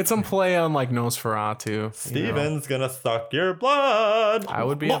 It's some play on like Nosferatu. Steven's gonna suck your blood. I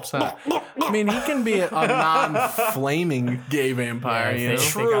would be upset. I mean, he can be a non-flaming gay vampire. Yeah, You know?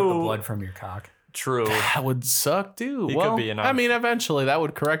 if they got the blood from your cock. True. That would suck too. He well, could be a I mean, eventually that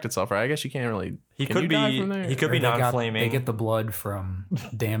would correct itself, right? I guess you can't really. He can could you die be. from there? He could Or be they got- non-flaming. They get the blood from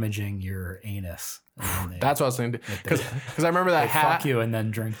damaging your anus. That's what I was thinking. Because I remember that hat. Fuck you and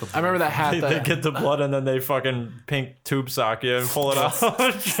then drink the blood. I remember that hat. They get the blood and then they fucking pink tube sock you and pull it out.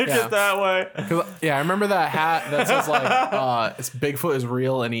 Drink Yeah. it that way. Yeah, I remember that hat that says like, "It's Bigfoot is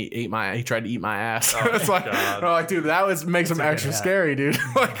real," and he tried to eat my ass. It's like, God. oh, like, dude, that makes him extra hat. scary, dude.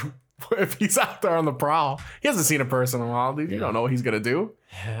 Like, if he's out there on the prowl, he hasn't seen a person in a while, dude. You don't know what he's gonna do.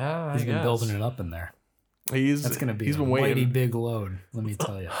 Yeah, He's been building it up in there. That's gonna be He's a been mighty waiting, big load. Let me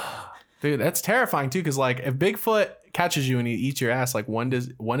tell you. dude. That's terrifying too, because like if Bigfoot catches you and he eats your ass, like when is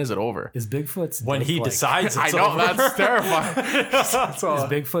it over? Is Bigfoot's when dick, he like, decides I it's know over. that's terrifying. That's all. Is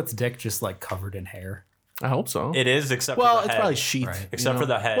Bigfoot's dick just like covered in hair? I hope so. It is, except Well, for the it's head. probably sheath, Right. Except for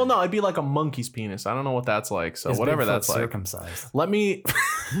the head. Well, no, it'd be like a monkey's penis. I don't know what that's like. So Is whatever Bigfoot that's like. circumcised? Let me.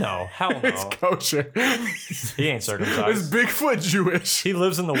 No, hell It's no. kosher. He ain't Is circumcised. Bigfoot Jewish? He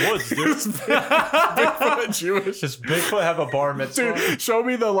lives in the woods, dude. Bigfoot Jewish. Does Bigfoot have a bar mitzvah? Dude, show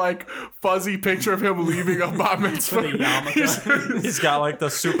me the like fuzzy picture of him leaving a bar mitzvah. He's got like the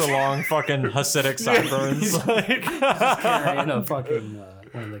super long fucking Hasidic sideburns. Like, Carrying a fucking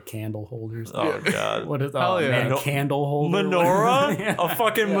one of the candle holders. oh god. What is Hell that? yeah. Man, candle holder. Menorah? Yeah. A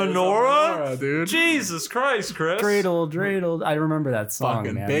fucking menorah, menorah? dude. Jesus Christ, Chris. Dreidel. I remember that song,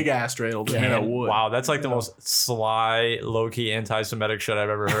 Fucking man. big ass dreidel made Man, of wood. wow, that's like the most sly, low-key anti-Semitic shit I've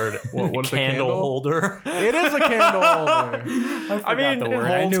ever heard. What is a candle candle? holder? It is a candle holder. I mean, the it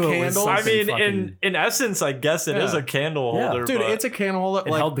word. I holds knew it was candles. I something mean, fucking- in essence, I guess it is Yeah. a candle Yeah. holder. Dude, but it's a candle holder.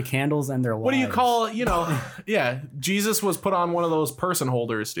 it Like, held the candles and their lives. what do you call, yeah, Jesus was put on one of those person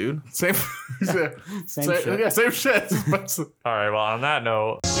holders, dude. Same Same shit. Yeah, same shit. all right. Well, on that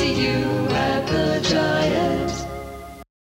note, See you at the Giant